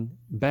something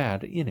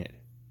bad in it,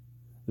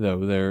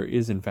 though there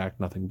is in fact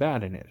nothing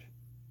bad in it.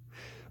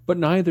 But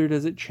neither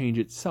does it change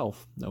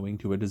itself, owing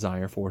to a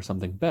desire for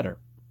something better,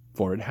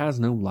 for it has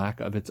no lack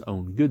of its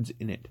own goods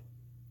in it.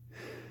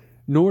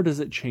 Nor does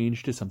it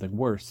change to something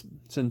worse,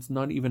 since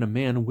not even a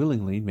man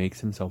willingly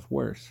makes himself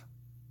worse.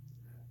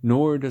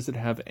 Nor does it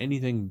have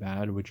anything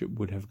bad which it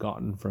would have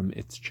gotten from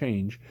its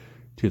change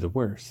to the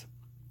worse.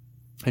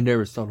 And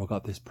Aristotle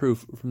got this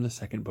proof from the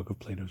second book of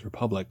Plato's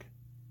Republic.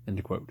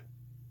 End quote.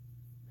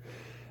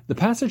 The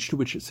passage to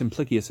which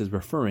Simplicius is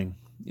referring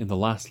in the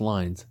last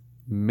lines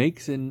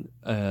makes in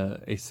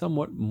a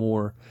somewhat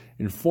more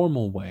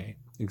informal way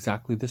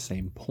exactly the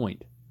same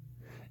point,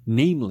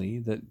 namely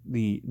that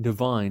the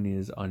divine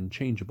is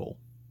unchangeable.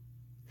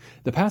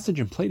 The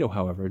passage in Plato,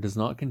 however, does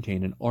not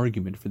contain an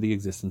argument for the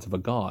existence of a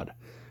god,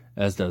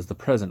 as does the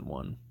present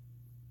one.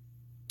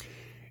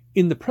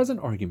 In the present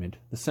argument,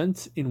 the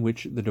sense in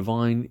which the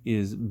divine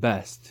is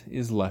best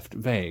is left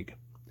vague,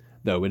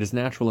 though it is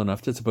natural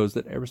enough to suppose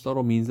that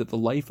Aristotle means that the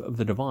life of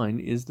the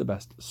divine is the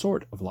best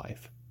sort of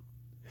life.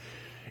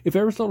 If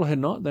Aristotle had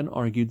not then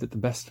argued that the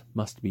best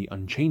must be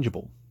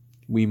unchangeable,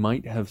 we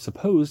might have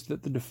supposed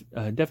that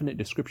the definite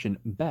description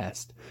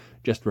best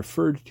just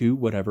referred to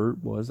whatever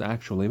was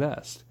actually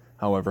best,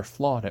 however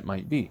flawed it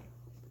might be.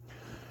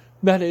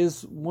 That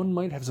is, one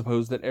might have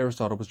supposed that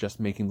Aristotle was just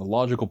making the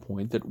logical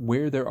point that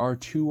where there are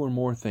two or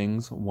more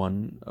things,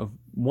 one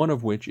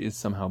of which is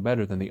somehow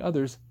better than the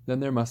others, then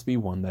there must be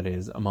one that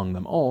is, among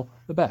them all,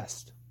 the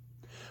best.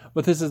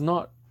 But this is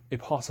not a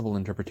possible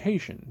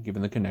interpretation,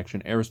 given the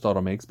connection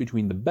Aristotle makes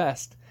between the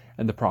best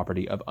and the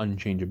property of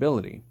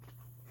unchangeability.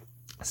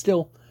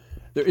 Still,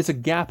 there is a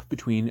gap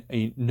between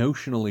a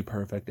notionally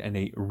perfect and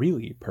a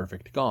really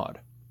perfect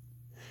God.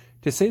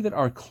 To say that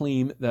our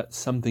claim that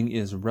something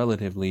is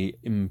relatively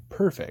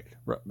imperfect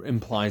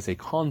implies a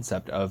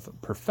concept of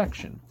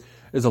perfection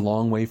is a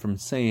long way from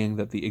saying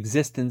that the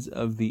existence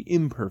of the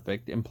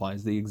imperfect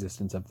implies the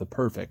existence of the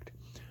perfect.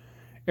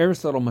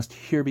 Aristotle must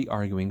here be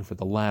arguing for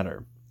the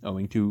latter,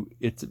 owing to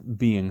its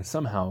being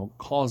somehow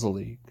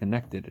causally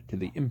connected to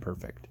the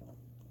imperfect.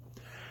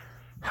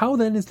 How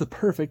then is the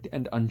perfect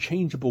and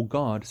unchangeable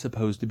God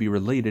supposed to be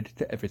related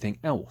to everything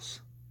else?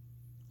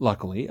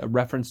 Luckily, a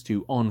reference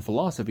to On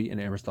Philosophy in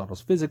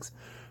Aristotle's Physics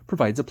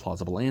provides a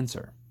plausible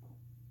answer.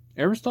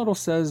 Aristotle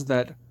says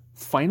that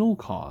final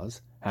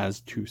cause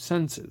has two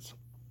senses,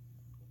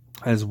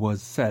 as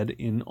was said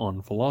in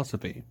On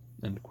Philosophy.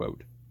 End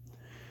quote.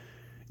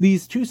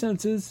 These two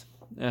senses,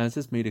 as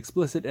is made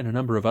explicit in a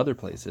number of other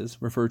places,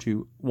 refer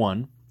to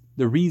 1.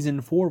 The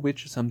reason for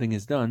which something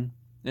is done,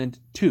 and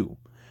 2.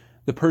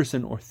 The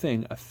person or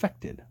thing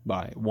affected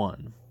by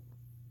 1.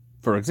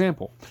 For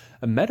example,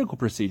 a medical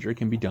procedure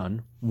can be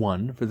done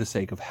 1. For the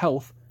sake of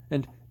health,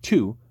 and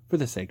 2. For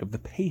the sake of the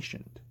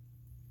patient.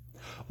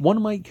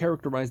 One might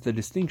characterize the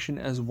distinction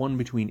as one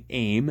between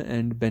aim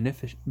and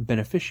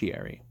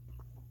beneficiary.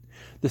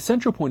 The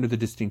central point of the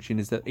distinction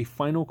is that a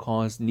final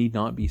cause need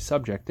not be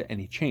subject to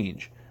any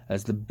change,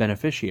 as the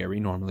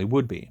beneficiary normally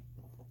would be.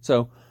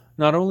 So,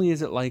 not only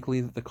is it likely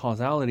that the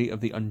causality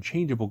of the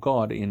unchangeable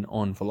God in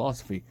On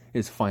Philosophy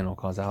is final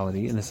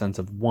causality in the sense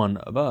of 1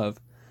 above,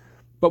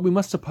 but we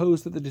must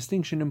suppose that the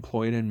distinction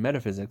employed in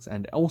metaphysics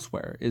and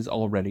elsewhere is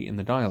already in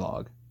the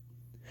dialogue.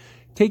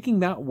 Taking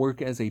that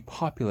work as a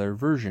popular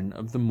version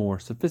of the more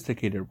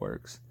sophisticated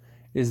works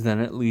is then,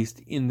 at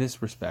least in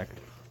this respect,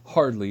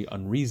 hardly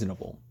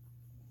unreasonable.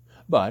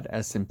 But,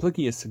 as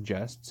Simplicius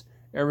suggests,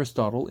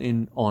 Aristotle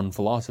in On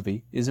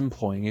Philosophy is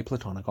employing a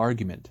Platonic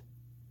argument.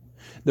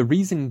 The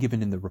reason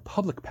given in the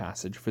Republic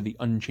passage for the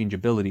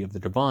unchangeability of the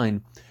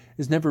divine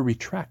is never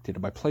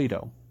retracted by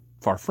Plato.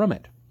 Far from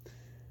it.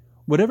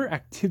 Whatever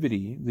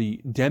activity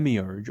the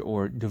demiurge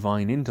or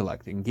divine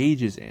intellect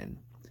engages in,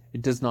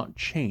 it does not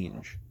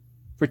change,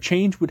 for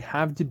change would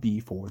have to be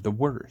for the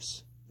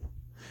worse.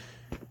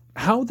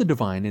 How the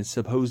divine is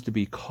supposed to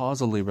be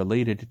causally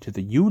related to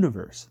the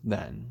universe,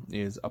 then,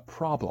 is a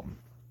problem,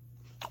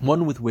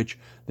 one with which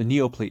the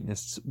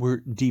Neoplatonists were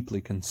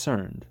deeply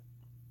concerned.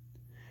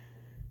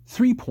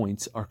 3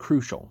 points are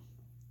crucial.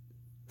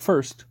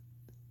 First,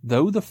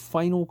 though the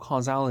final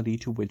causality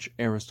to which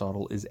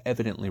Aristotle is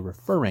evidently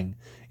referring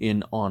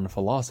in On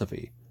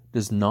Philosophy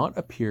does not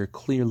appear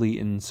clearly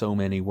in so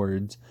many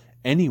words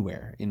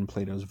anywhere in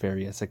Plato's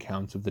various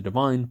accounts of the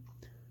divine,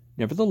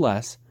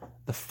 nevertheless,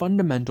 the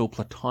fundamental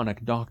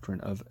Platonic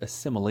doctrine of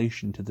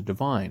assimilation to the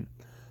divine,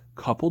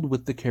 coupled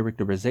with the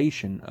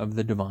characterization of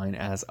the divine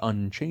as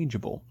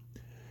unchangeable,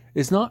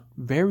 is not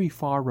very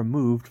far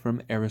removed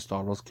from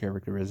Aristotle's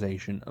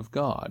characterization of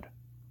God.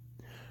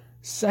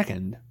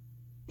 Second,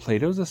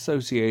 Plato's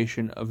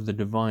association of the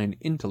divine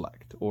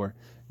intellect, or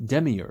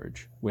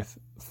demiurge, with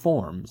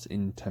forms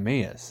in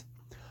Timaeus,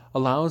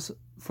 allows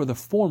for the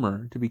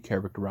former to be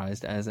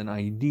characterized as an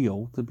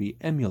ideal to be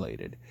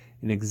emulated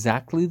in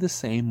exactly the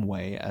same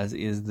way as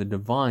is the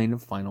divine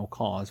final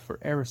cause for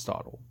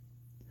Aristotle.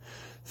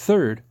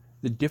 Third,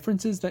 the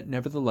differences that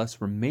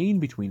nevertheless remain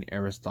between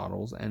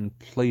Aristotle's and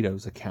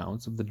Plato's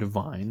accounts of the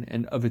divine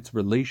and of its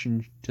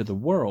relation to the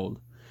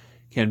world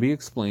can be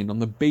explained on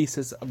the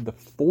basis of the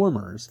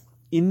former's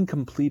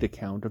incomplete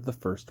account of the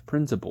first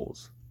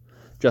principles,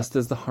 just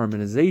as the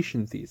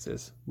harmonization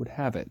thesis would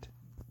have it.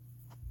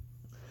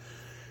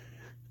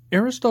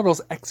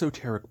 Aristotle's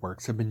exoteric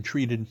works have been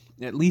treated,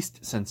 at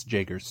least since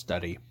Jaeger's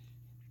study,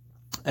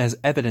 as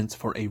evidence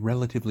for a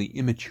relatively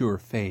immature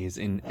phase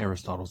in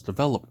Aristotle's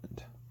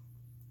development.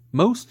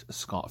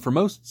 For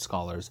most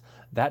scholars,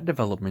 that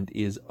development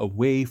is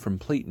away from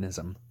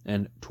Platonism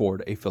and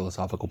toward a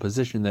philosophical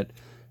position that,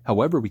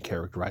 however we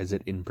characterize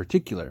it in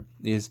particular,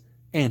 is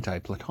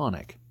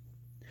anti-Platonic.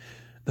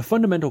 The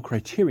fundamental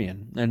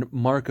criterion and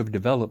mark of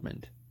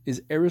development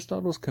is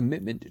Aristotle's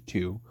commitment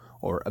to,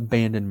 or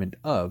abandonment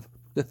of,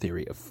 the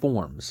theory of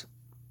forms.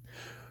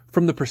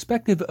 From the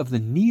perspective of the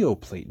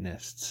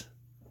Neoplatonists,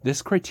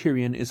 this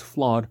criterion is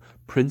flawed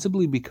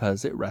principally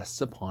because it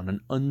rests upon an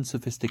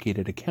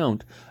unsophisticated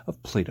account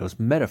of Plato's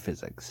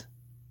metaphysics.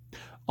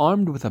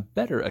 Armed with a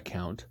better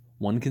account,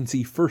 one can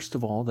see first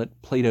of all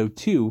that Plato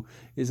too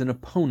is an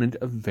opponent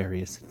of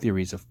various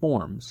theories of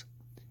forms,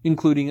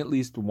 including at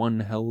least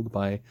one held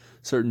by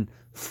certain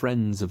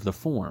friends of the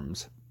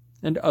forms,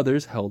 and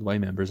others held by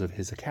members of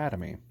his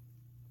academy.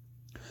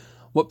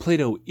 What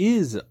Plato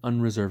is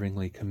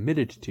unreservingly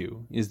committed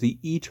to is the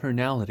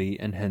eternality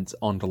and hence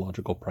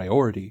ontological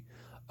priority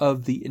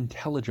of the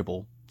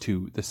intelligible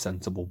to the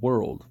sensible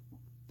world.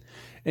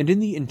 And in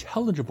the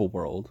intelligible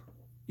world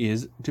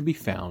is to be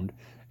found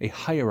a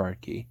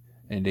hierarchy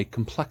and a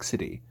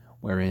complexity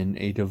wherein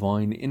a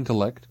divine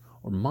intellect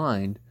or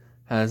mind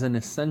has an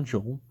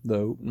essential,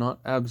 though not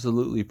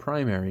absolutely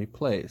primary,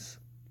 place.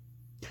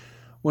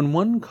 When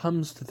one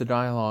comes to the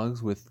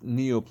dialogues with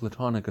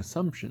Neoplatonic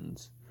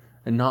assumptions,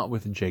 and not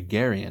with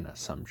Jaegerian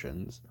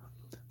assumptions,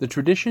 the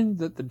tradition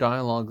that the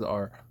dialogues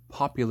are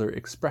popular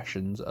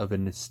expressions of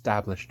an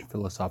established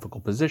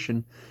philosophical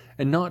position,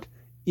 and not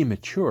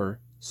immature,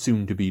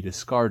 soon-to-be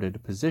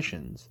discarded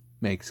positions,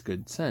 makes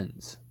good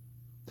sense.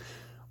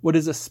 What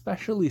is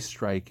especially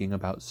striking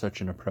about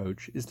such an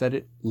approach is that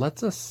it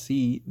lets us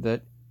see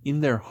that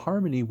in their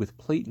harmony with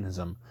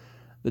Platonism,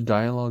 the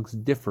dialogues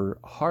differ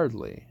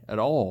hardly at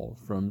all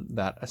from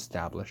that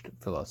established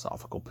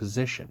philosophical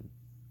position.